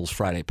Lil Piddle's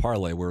Friday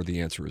Parlay, where the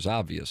answer is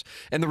obvious.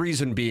 And the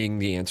reason being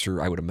the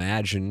answer, I would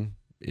imagine,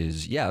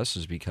 is yes,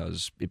 is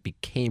because it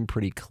became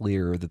pretty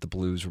clear that the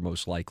Blues were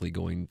most likely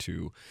going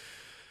to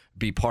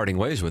be parting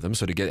ways with him.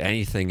 So to get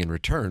anything in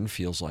return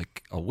feels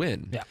like a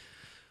win. Yeah.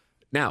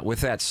 Now,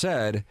 with that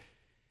said,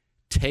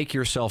 take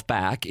yourself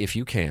back if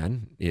you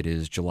can. It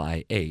is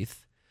July 8th.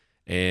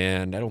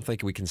 And I don't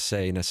think we can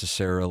say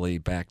necessarily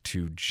back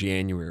to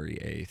January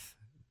 8th,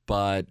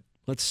 but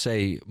let's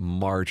say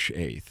March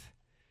 8th.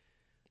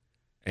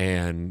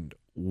 And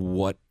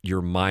what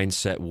your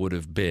mindset would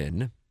have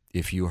been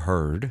if you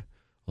heard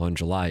on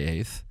July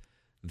 8th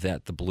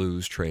that the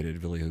Blues traded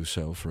Ville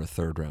Husso for a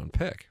third-round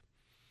pick.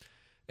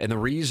 And the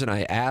reason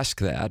I ask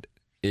that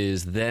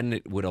is then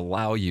it would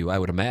allow you, I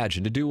would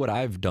imagine, to do what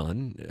I've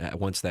done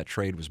once that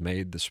trade was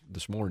made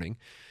this morning,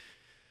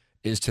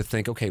 is to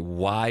think, okay,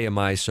 why am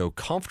I so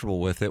comfortable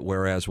with it?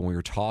 Whereas when we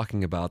were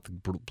talking about the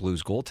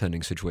Blues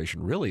goaltending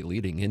situation really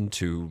leading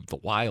into the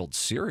Wild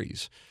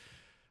series,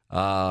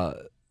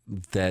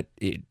 that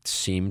it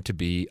seemed to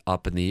be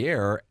up in the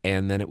air.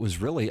 And then it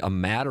was really a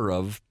matter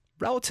of,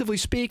 relatively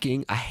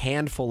speaking, a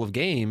handful of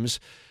games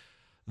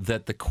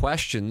that the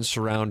questions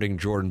surrounding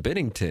Jordan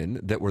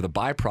Binnington that were the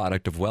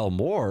byproduct of well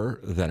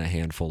more than a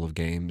handful of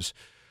games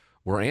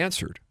were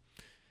answered.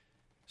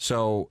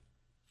 So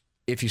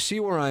if you see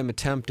where I'm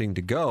attempting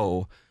to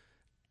go,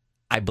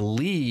 I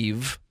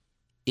believe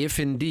if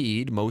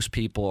indeed most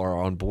people are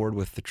on board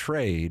with the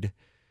trade,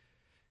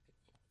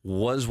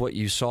 was what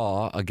you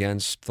saw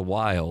against the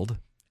Wild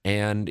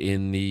and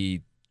in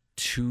the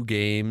 2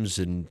 games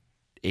and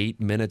 8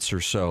 minutes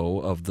or so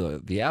of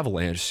the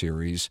Avalanche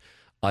series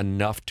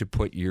enough to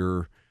put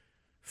your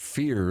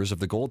fears of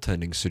the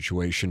goaltending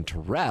situation to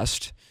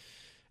rest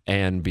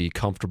and be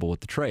comfortable with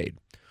the trade?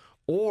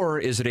 Or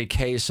is it a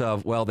case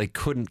of, well, they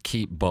couldn't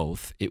keep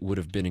both. It would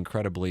have been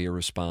incredibly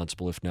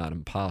irresponsible, if not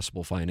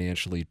impossible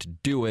financially, to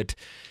do it.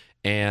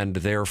 And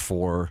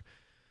therefore,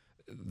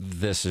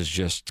 this is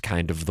just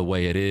kind of the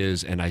way it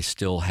is. And I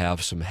still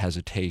have some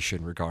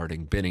hesitation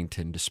regarding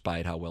Binnington,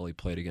 despite how well he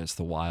played against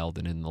the Wild.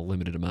 And in the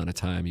limited amount of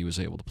time he was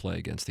able to play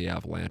against the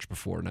Avalanche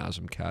before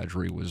Nazem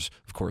Kadri was,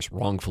 of course,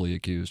 wrongfully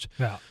accused,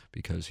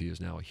 because he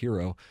is now a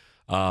hero,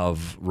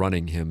 of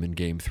running him in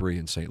Game 3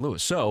 in St.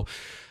 Louis. So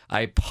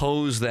I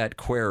pose that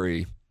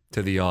query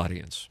to the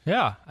audience.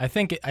 Yeah, I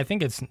think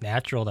it's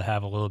natural to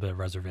have a little bit of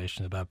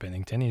reservation about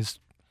Binnington. He's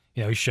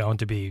shown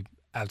to be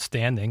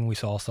outstanding. We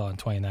saw in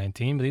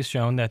 2019, but he's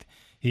shown that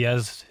he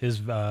has his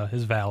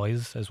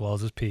valleys as well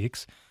as his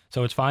peaks.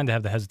 So it's fine to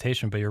have the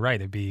hesitation, but you're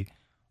right. It'd be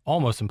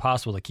almost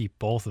impossible to keep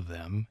both of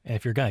them. And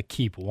if you're going to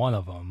keep one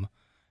of them,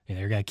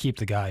 you're going to keep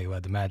the guy who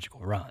had the magical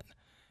run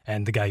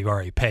and the guy you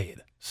already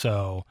paid.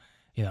 So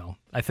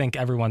I think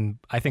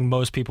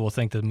most people will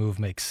think the move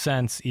makes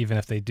sense, even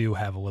if they do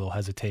have a little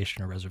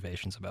hesitation or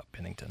reservations about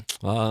Binnington.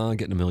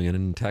 Getting 1 million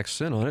in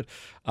texts in on it.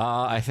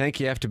 I think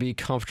you have to be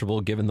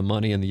comfortable given the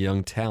money and the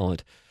young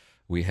talent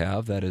we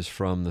have. That is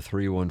from the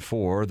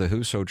 314. The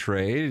Husso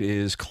trade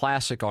is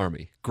classic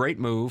Army. Great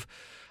move.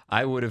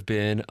 I would have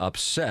been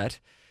upset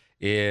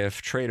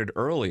if traded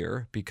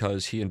earlier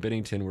because he and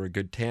Binnington were a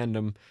good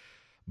tandem,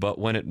 but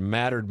when it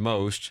mattered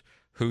most,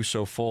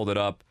 Husso folded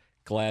up.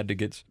 Glad to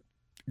get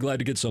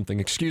something.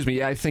 Excuse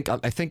me. I think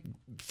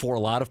for a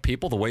lot of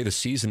people, the way the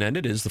season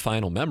ended is the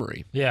final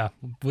memory. Yeah,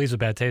 leaves a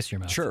bad taste in your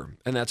mouth. Sure,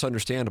 and that's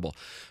understandable.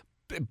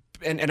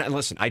 And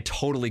listen, I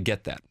totally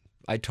get that.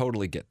 And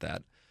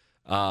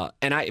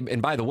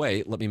by the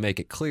way, let me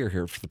make it clear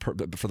here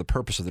for the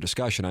purpose of the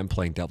discussion, I'm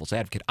playing devil's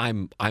advocate.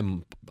 I'm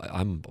 10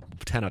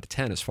 out of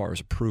 10 as far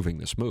as approving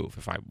this move.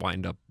 If I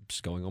wind up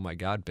just going, oh my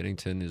God,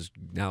 Binnington is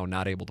now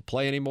not able to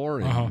play anymore,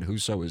 and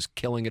Husso is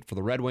killing it for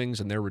the Red Wings,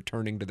 and they're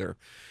returning to their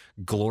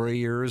glory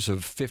years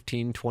of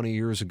 15, 20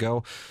 years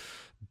ago,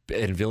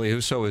 and Ville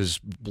Husso is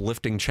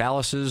lifting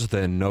chalices,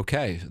 then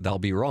okay, they'll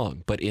be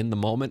wrong. But in the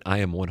moment, I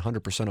am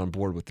 100% on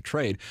board with the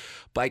trade.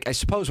 But I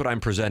suppose what I'm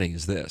presenting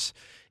is this.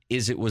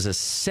 It was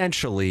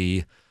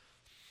essentially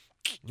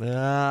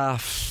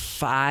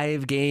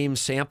 5-game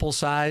sample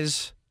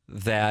size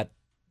that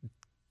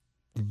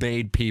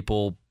made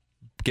people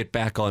get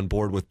back on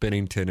board with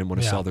Binnington and want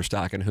to sell their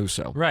stock in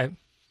Husso. Right.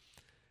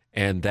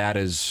 And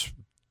that's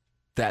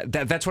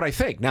what I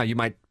think. Now, you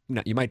might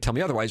tell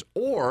me otherwise,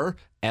 or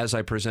as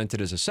I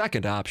presented as a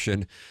second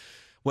option,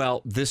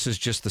 well, this is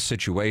just the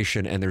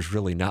situation, and there's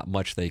really not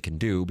much they can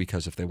do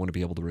because if they want to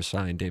be able to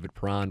resign David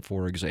Perron,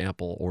 for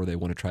example, or they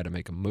want to try to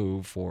make a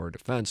move for a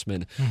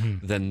defenseman,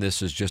 then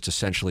this is just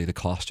essentially the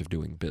cost of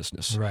doing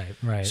business.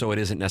 Right. So it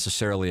isn't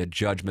necessarily a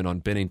judgment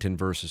on Binnington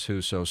versus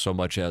Husso so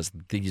much as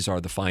these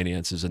are the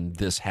finances and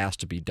this has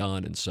to be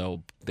done, and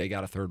so they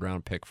got a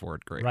third-round pick for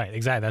it. Great. Right,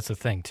 exactly. That's the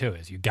thing, too,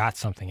 is you got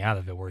something out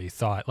of it where you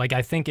thought, like,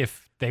 I think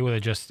if he would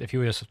have just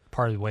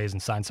parted ways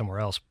and signed somewhere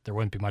else, there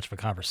wouldn't be much of a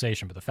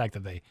conversation. But the fact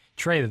that they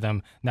traded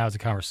them, now it's a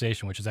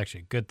conversation, which is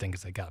actually a good thing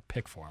because they got a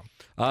pick for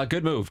him.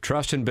 Good move.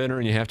 Trust in Benner,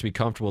 and you have to be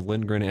comfortable with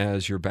Lindgren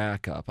as your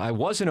backup. I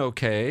wasn't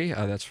okay.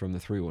 That's from the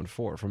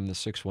 314. From the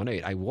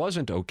 618. I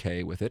wasn't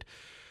okay with it,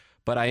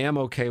 but I am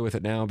okay with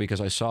it now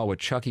because I saw what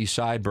Chucky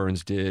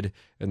Sideburns did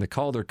in the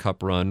Calder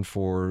Cup run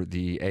for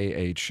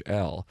the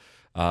AHL.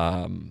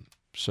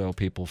 So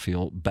people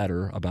feel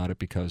better about it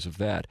because of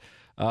that.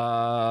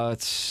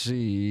 Let's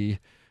see.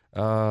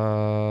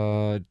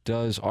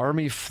 Does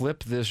Army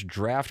flip this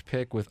draft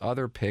pick with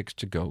other picks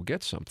to go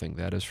get something?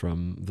 That is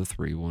from the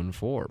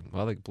 314.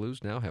 Well, the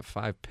Blues now have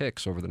 5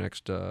 picks over the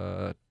next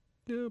about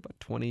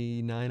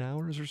 29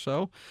 hours or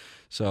so.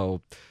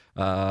 So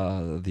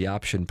the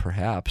option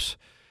perhaps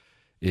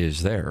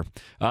is there.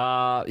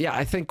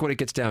 I think when it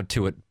gets down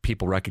to it,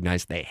 people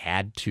recognize they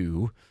had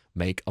to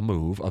make a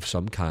move of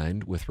some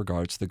kind with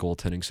regards to the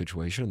goaltending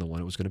situation, and the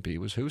one it was going to be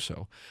was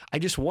Husso. I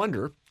just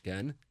wonder,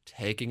 again,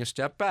 taking a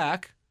step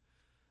back,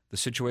 the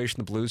situation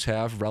the Blues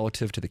have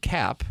relative to the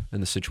cap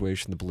and the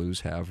situation the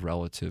Blues have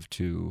relative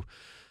to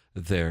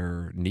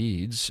their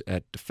needs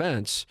at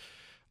defense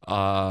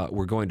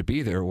were going to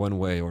be there one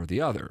way or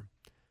the other.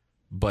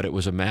 But it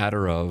was a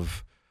matter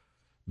of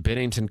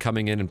Binnington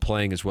coming in and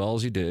playing as well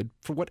as he did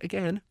for what,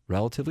 again,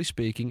 relatively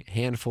speaking,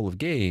 handful of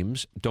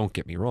games. Don't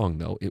get me wrong,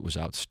 though. It was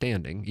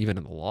outstanding, even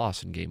in the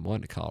loss in Game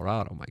 1 to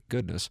Colorado. My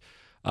goodness.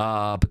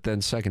 But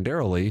then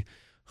secondarily,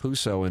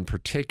 Husso in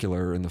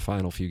particular in the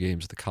final few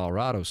games of the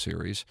Colorado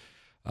series,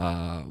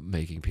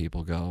 making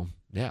people go,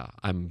 yeah,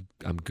 I'm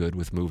good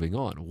with moving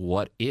on.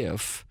 What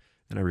if,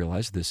 and I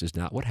realize this is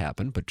not what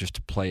happened, but just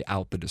to play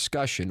out the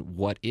discussion,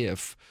 what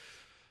if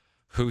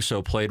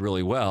Husso played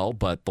really well,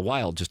 but the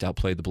Wild just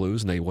outplayed the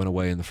Blues and they went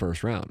away in the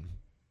first round?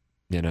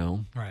 You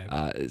know?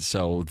 Right.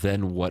 So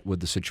then what would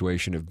the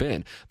situation have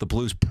been? The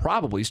Blues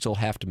probably still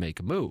have to make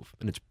a move,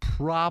 and it's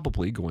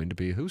probably going to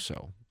be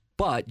Husso.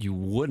 But you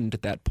wouldn't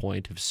at that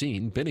point have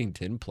seen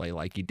Binnington play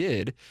like he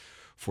did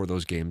for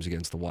those games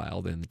against the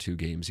Wild and the 2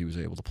 games he was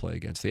able to play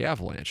against the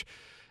Avalanche.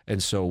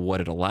 And so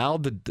what it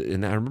allowed,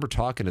 and I remember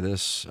talking to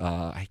this,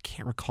 I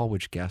can't recall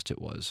which guest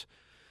it was,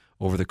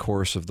 over the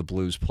course of the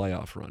Blues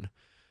playoff run.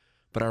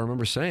 But I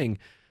remember saying,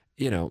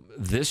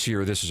 this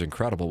year, this is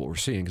incredible what we're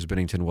seeing because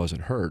Binnington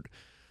wasn't hurt.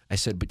 I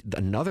said, but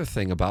another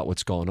thing about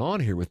what's going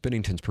on here with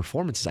Binnington's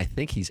performance is I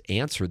think he's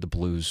answered the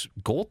Blues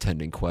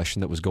goaltending question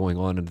that was going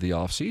on into the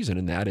offseason,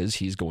 and that is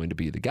he's going to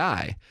be the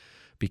guy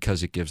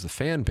because it gives the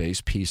fan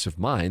base peace of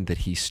mind that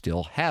he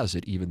still has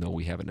it, even though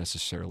we haven't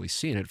necessarily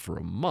seen it for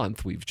a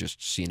month. We've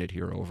just seen it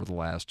here over the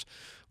last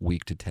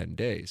week to 10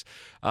 days.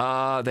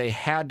 They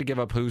had to give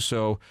up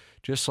Husso,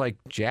 just like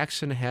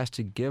Jackson has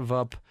to give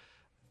up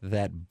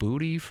that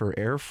booty for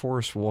Air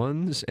Force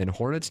Ones and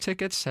Hornets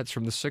tickets. That's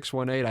from the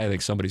 618. I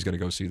think somebody's going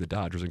to go see the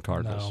Dodgers and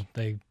Cardinals. No,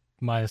 they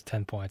minus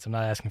 10 points. I'm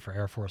not asking for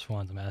Air Force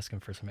Ones. I'm asking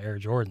for some Air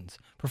Jordans,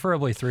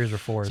 preferably 3s or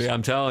 4s. See,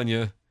 I'm telling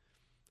you,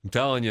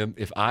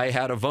 if I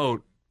had a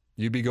vote,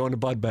 you'd be going to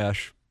Bud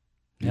Bash.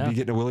 You'd be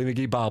getting a Willie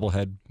McGee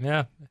bobblehead.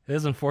 Yeah, it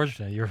is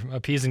unfortunate. You're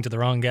appeasing to the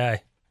wrong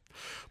guy.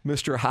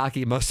 Mr.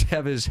 Hockey must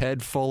have his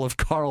head full of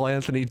Karl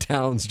Anthony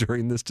Towns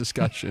during this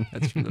discussion.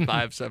 That's from the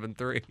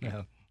 573.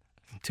 Yeah.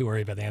 Too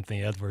worried about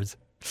Anthony Edwards.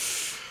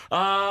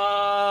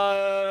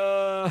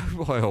 Oh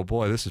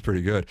boy, this is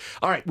pretty good.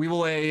 All right, we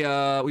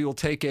will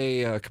take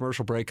a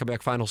commercial break, come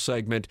back, final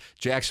segment.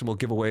 Jackson will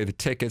give away the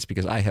tickets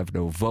because I have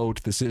no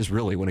vote. This is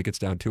really, when it gets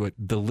down to it,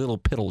 the Little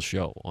Piddle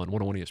Show on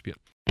 101 ESPN.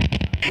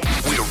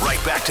 We're right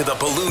back to the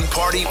Balloon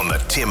Party on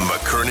the Tim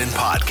McKernan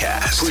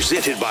Podcast.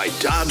 Presented by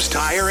Dobbs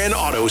Tire and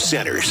Auto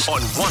Centers on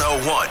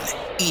 101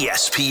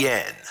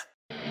 ESPN.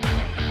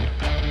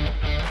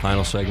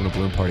 Final segment of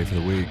Balloon Party for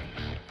the week.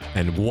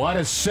 And what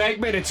a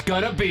segment it's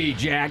going to be,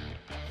 Jack.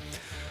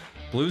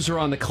 Blues are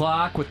on the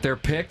clock with their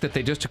pick that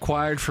they just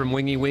acquired from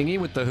Wingy Wingy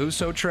with the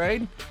Husso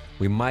trade.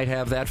 We might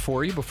have that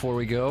for you before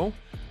we go.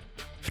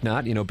 If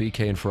not,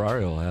 BK and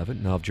Ferrari will have it.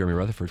 And I'll have Jeremy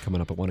Rutherford coming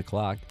up at 1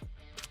 o'clock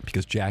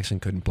because Jackson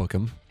couldn't book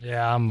him.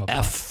 Yeah, I'm a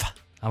F.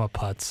 I'm a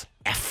putz.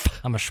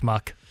 F. I'm a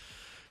schmuck.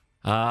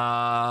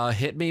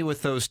 Hit me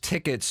with those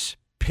tickets,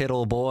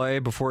 Piddle boy,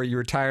 before you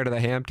retire to the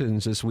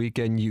Hamptons this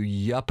weekend, you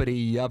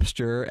yuppity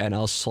yupster, and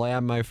I'll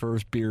slam my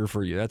first beer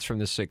for you. That's from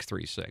the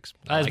 636.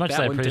 As much as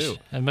I appreciate,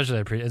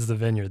 it's the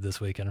Vineyard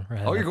this weekend.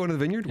 Right? Oh, you're going to the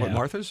Vineyard? Yeah. What,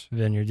 Martha's?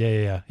 Vineyard,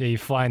 yeah. You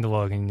fly into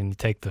Logan and you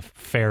take the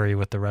ferry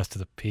with the rest of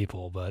the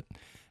people, but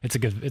it's a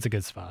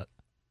good spot.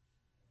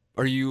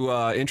 Are you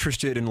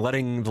interested in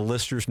letting the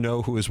listeners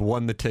know who has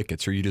won the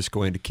tickets, or are you just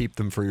going to keep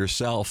them for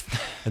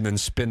yourself and then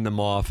spin them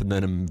off and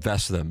then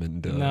invest them in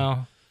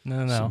No.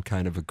 some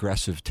kind of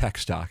aggressive tech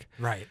stock?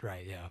 Right,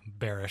 yeah,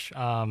 bearish.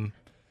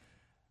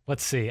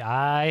 Let's see.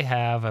 I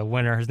have a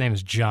winner. His name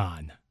is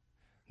John.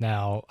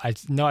 Now, I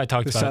know I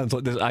talked about... Sounds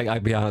like this, I'll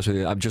be honest with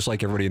you. I'm just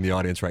like everybody in the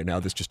audience right now.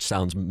 This just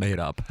sounds made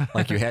up.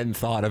 Like you hadn't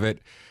thought of it.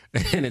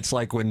 And it's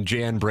like when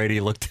Jan Brady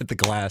looked at the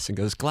glass and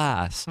goes,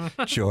 "Glass,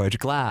 George,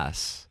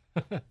 glass."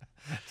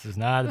 This is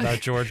not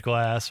about George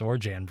Glass or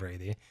Jan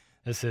Brady.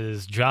 This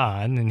is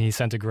John, and he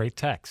sent a great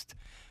text.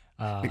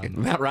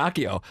 Matt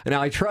Rocchio.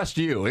 Now, I trust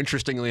you.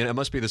 Interestingly, and it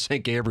must be the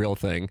St. Gabriel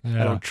thing.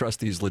 Yeah. I don't trust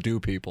these Ledoux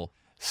people.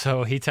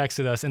 So he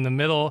texted us in the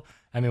middle.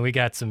 I mean, we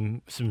got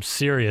some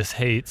serious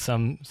hate,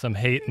 some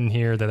hate in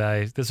here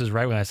this is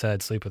right when I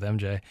said sleep with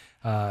MJ.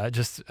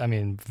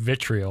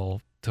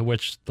 Vitriol, to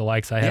which the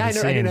likes I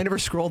haven't seen. I never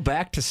scrolled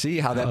back to see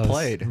how that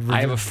played.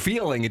 I have a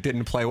feeling it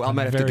didn't play well. I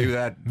might have to do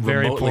that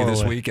remotely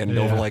this weekend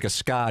over like a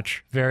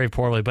scotch. Very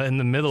poorly. But in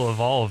the middle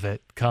of all of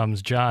it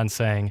comes John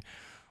saying,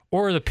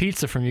 ordered a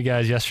pizza from you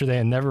guys yesterday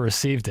and never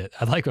received it.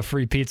 I'd like a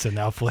free pizza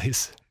now,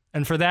 please.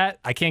 And for that,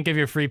 I can't give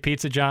you a free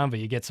pizza, John, but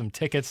you get some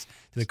tickets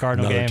to the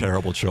Cardinal game. Another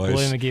terrible choice.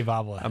 William McGee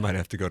bobblehead. I might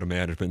have to go to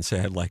management and say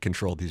I'd like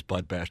control these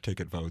Bud Bash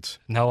ticket votes.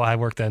 No, I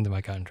worked that into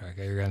my contract.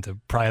 You're going to have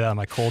to pry it out of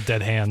my cold,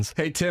 dead hands.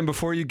 Hey, Tim,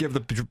 before you give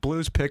the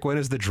Blues pick, when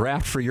is the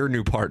draft for your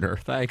new partner?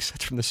 Thanks.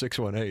 That's from the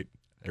 618.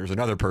 There's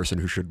another person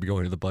who should be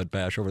going to the Bud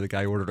Bash over the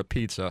guy who ordered a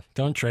pizza.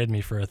 Don't trade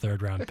me for a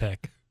third-round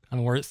pick.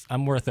 I'm worth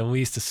at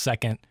least a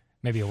second,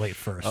 maybe a late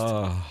first.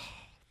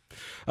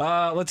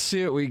 Let's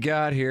see what we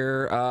got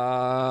here.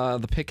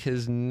 The pick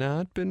has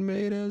not been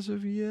made as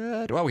of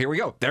yet. Oh, here we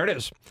go. There it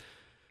is.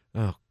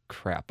 Oh,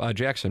 crap.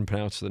 Jackson,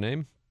 pronounce the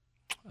name.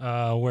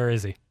 Where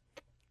is he?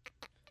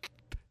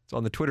 It's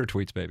on the Twitter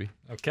tweets, baby.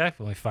 Okay,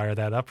 let me fire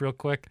that up real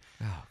quick.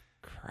 Oh,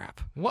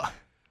 crap. What?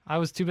 I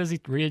was too busy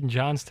reading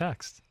John's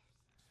text.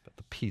 About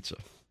the pizza.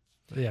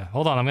 Yeah,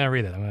 hold on. I'm going to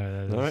read it.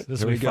 All right,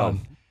 this will be fun.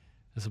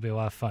 This will be a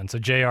lot of fun. So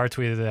JR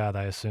tweeted it out,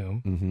 I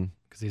assume,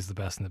 because he's the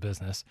best in the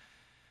business.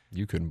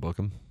 You couldn't book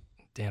him.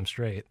 Damn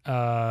straight.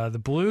 The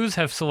Blues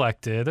have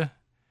selected.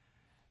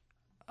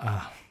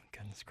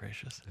 Goodness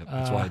gracious. Yep,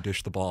 that's why I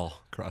dished the ball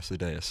across the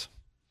dais.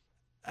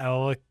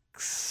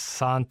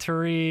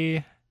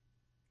 Alexandri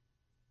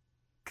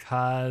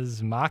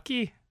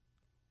Kazmaki.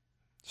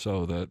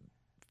 So the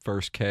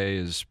first K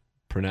is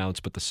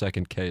pronounced, but the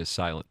second K is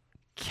silent.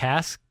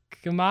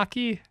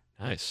 Kaskamaki.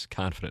 Nice,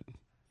 confident.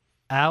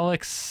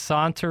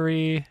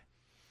 Alexandri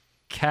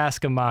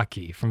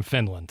Kaskamaki from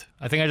Finland.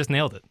 I think I just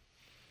nailed it.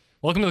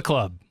 Welcome to the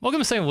club. Welcome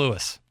to St.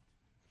 Louis.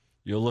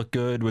 You'll look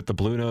good with the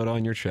blue note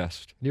on your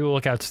chest. You will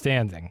look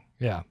outstanding.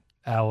 Yeah.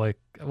 Alec,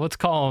 let's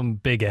call him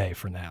Big A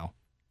for now.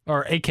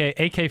 Or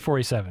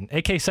AK-47.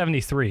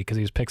 AK-73 because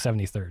he was picked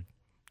 73rd.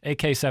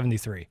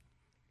 AK-73.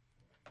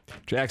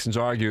 Jackson's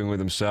arguing with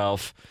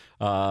himself.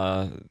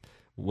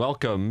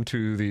 Welcome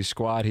to the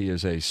squad. He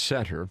is a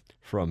center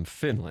from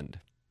Finland.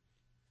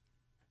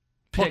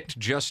 Picked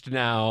just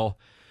now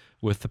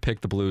with the pick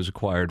the Blues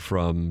acquired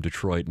from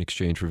Detroit in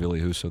exchange for Ville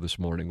Husso this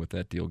morning, with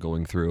that deal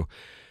going through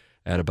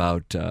at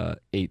about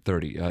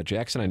 8:30.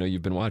 Jackson, I know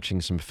you've been watching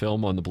some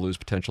film on the Blues'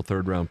 potential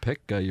third-round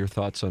pick. Your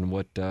thoughts on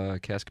what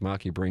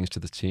Kaskamaki brings to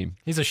the team?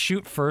 He's a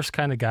shoot-first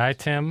kind of guy,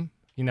 Tim.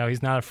 You know,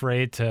 he's not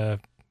afraid to,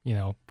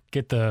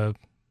 get the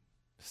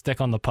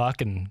stick on the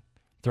puck and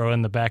throw it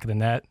in the back of the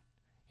net.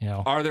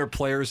 Are there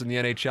players in the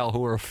NHL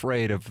who are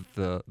afraid of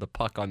the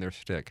puck on their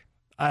stick?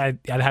 I'd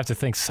have to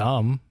think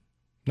some.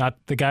 Not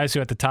the guys who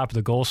are at the top of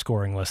the goal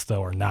scoring list,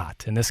 though, are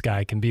not. And this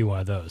guy can be one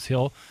of those.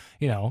 He'll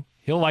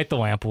light the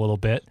lamp a little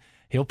bit.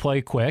 He'll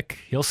play quick.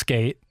 He'll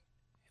skate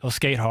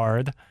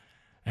hard.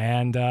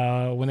 And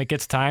when it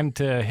gets time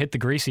to hit the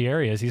greasy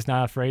areas, he's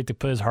not afraid to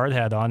put his hard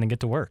hat on and get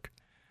to work.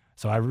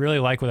 So I really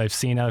like what I've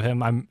seen out of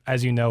him. I'm,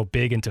 as you know,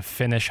 big into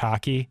Finnish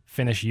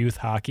youth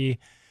hockey.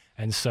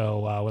 And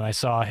so when I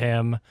saw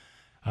him,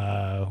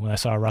 when I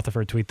saw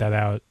Rutherford tweet that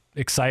out,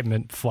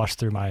 excitement flushed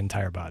through my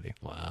entire body.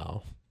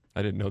 Wow.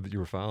 I didn't know that you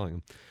were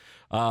following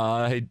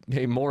him.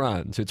 Hey,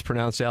 morons, it's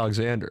pronounced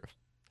Alexander.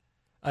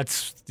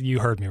 You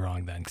heard me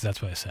wrong then, because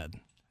that's what I said.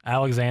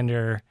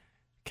 Alexander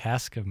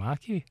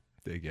Kaskamaki?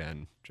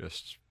 Again,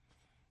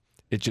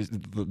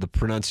 the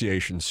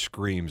pronunciation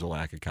screams a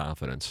lack of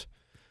confidence.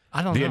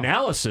 I don't know. The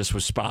analysis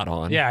was spot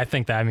on. Yeah, I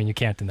think that. I mean, you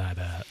can't deny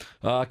that.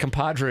 A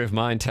compadre of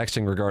mine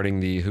texting regarding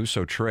the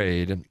Husso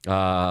trade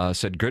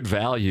said good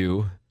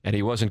value, and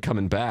he wasn't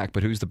coming back,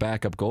 but who's the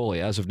backup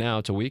goalie? As of now,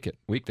 it's a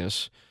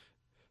weakness.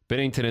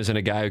 Binnington isn't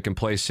a guy who can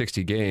play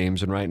 60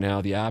 games, and right now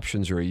the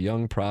options are a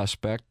young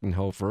prospect in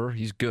Hofer.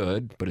 He's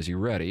good, but is he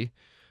ready?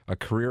 A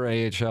career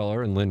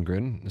AHLer in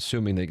Lindgren,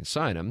 assuming they can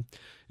sign him.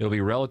 It'll be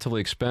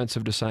relatively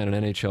expensive to sign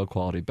an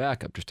NHL-quality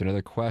backup. Just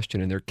another question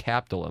in their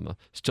cap dilemma.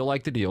 Still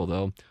like the deal,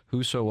 though.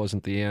 Husso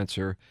wasn't the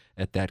answer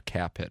at that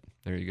cap hit.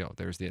 There you go.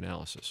 There's the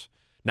analysis.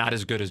 Not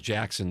as good as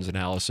Jackson's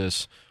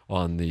analysis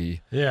on the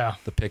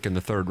pick in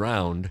the third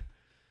round,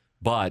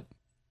 but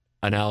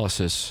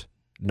analysis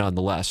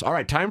nonetheless. All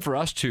right, time for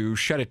us to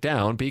shut it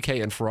down.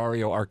 BK and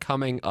Ferrario are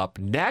coming up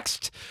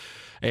next,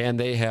 and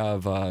they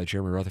have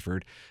Jeremy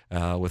Rutherford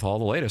with all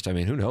the latest. I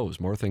mean, who knows?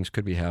 More things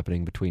could be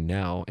happening between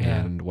now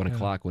and 1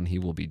 o'clock when he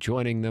will be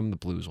joining them. The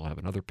Blues will have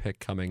another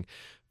pick coming.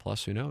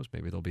 Plus, who knows?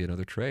 Maybe there'll be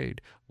another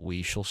trade.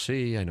 We shall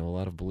see. I know a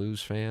lot of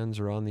Blues fans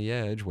are on the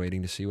edge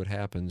waiting to see what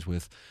happens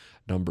with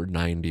number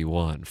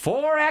 91.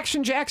 For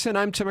Action Jackson,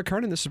 I'm Tim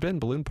McKernan. This has been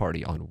Balloon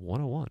Party on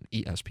 101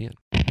 ESPN.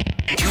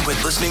 You've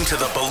been listening to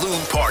the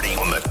Balloon Party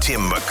on the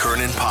Tim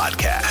McKernan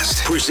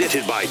Podcast.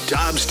 Presented by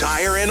Dobbs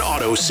Tire and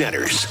Auto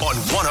Centers on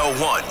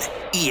 101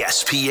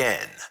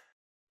 ESPN.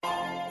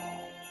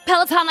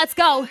 Peloton, let's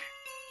go.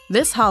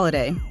 This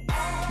holiday,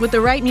 with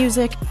the right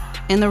music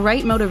and the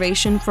right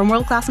motivation from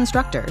world-class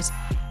instructors,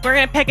 We're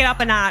going to pick it up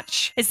a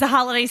notch. It's the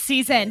holiday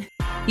season.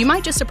 you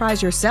might just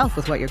surprise yourself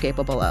with what you're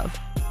capable of.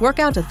 Work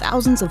out to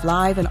thousands of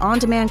live and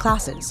on-demand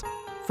classes,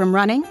 from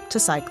running to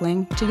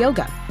cycling to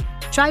yoga.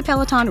 Try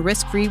Peloton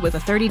risk-free with a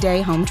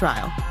 30-day home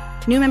trial.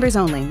 New members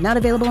only, not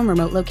available in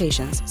remote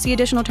locations. See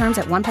additional terms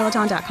at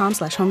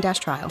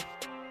onepeloton.com/home-trial.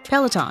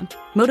 Peloton,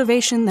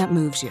 motivation that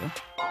moves you.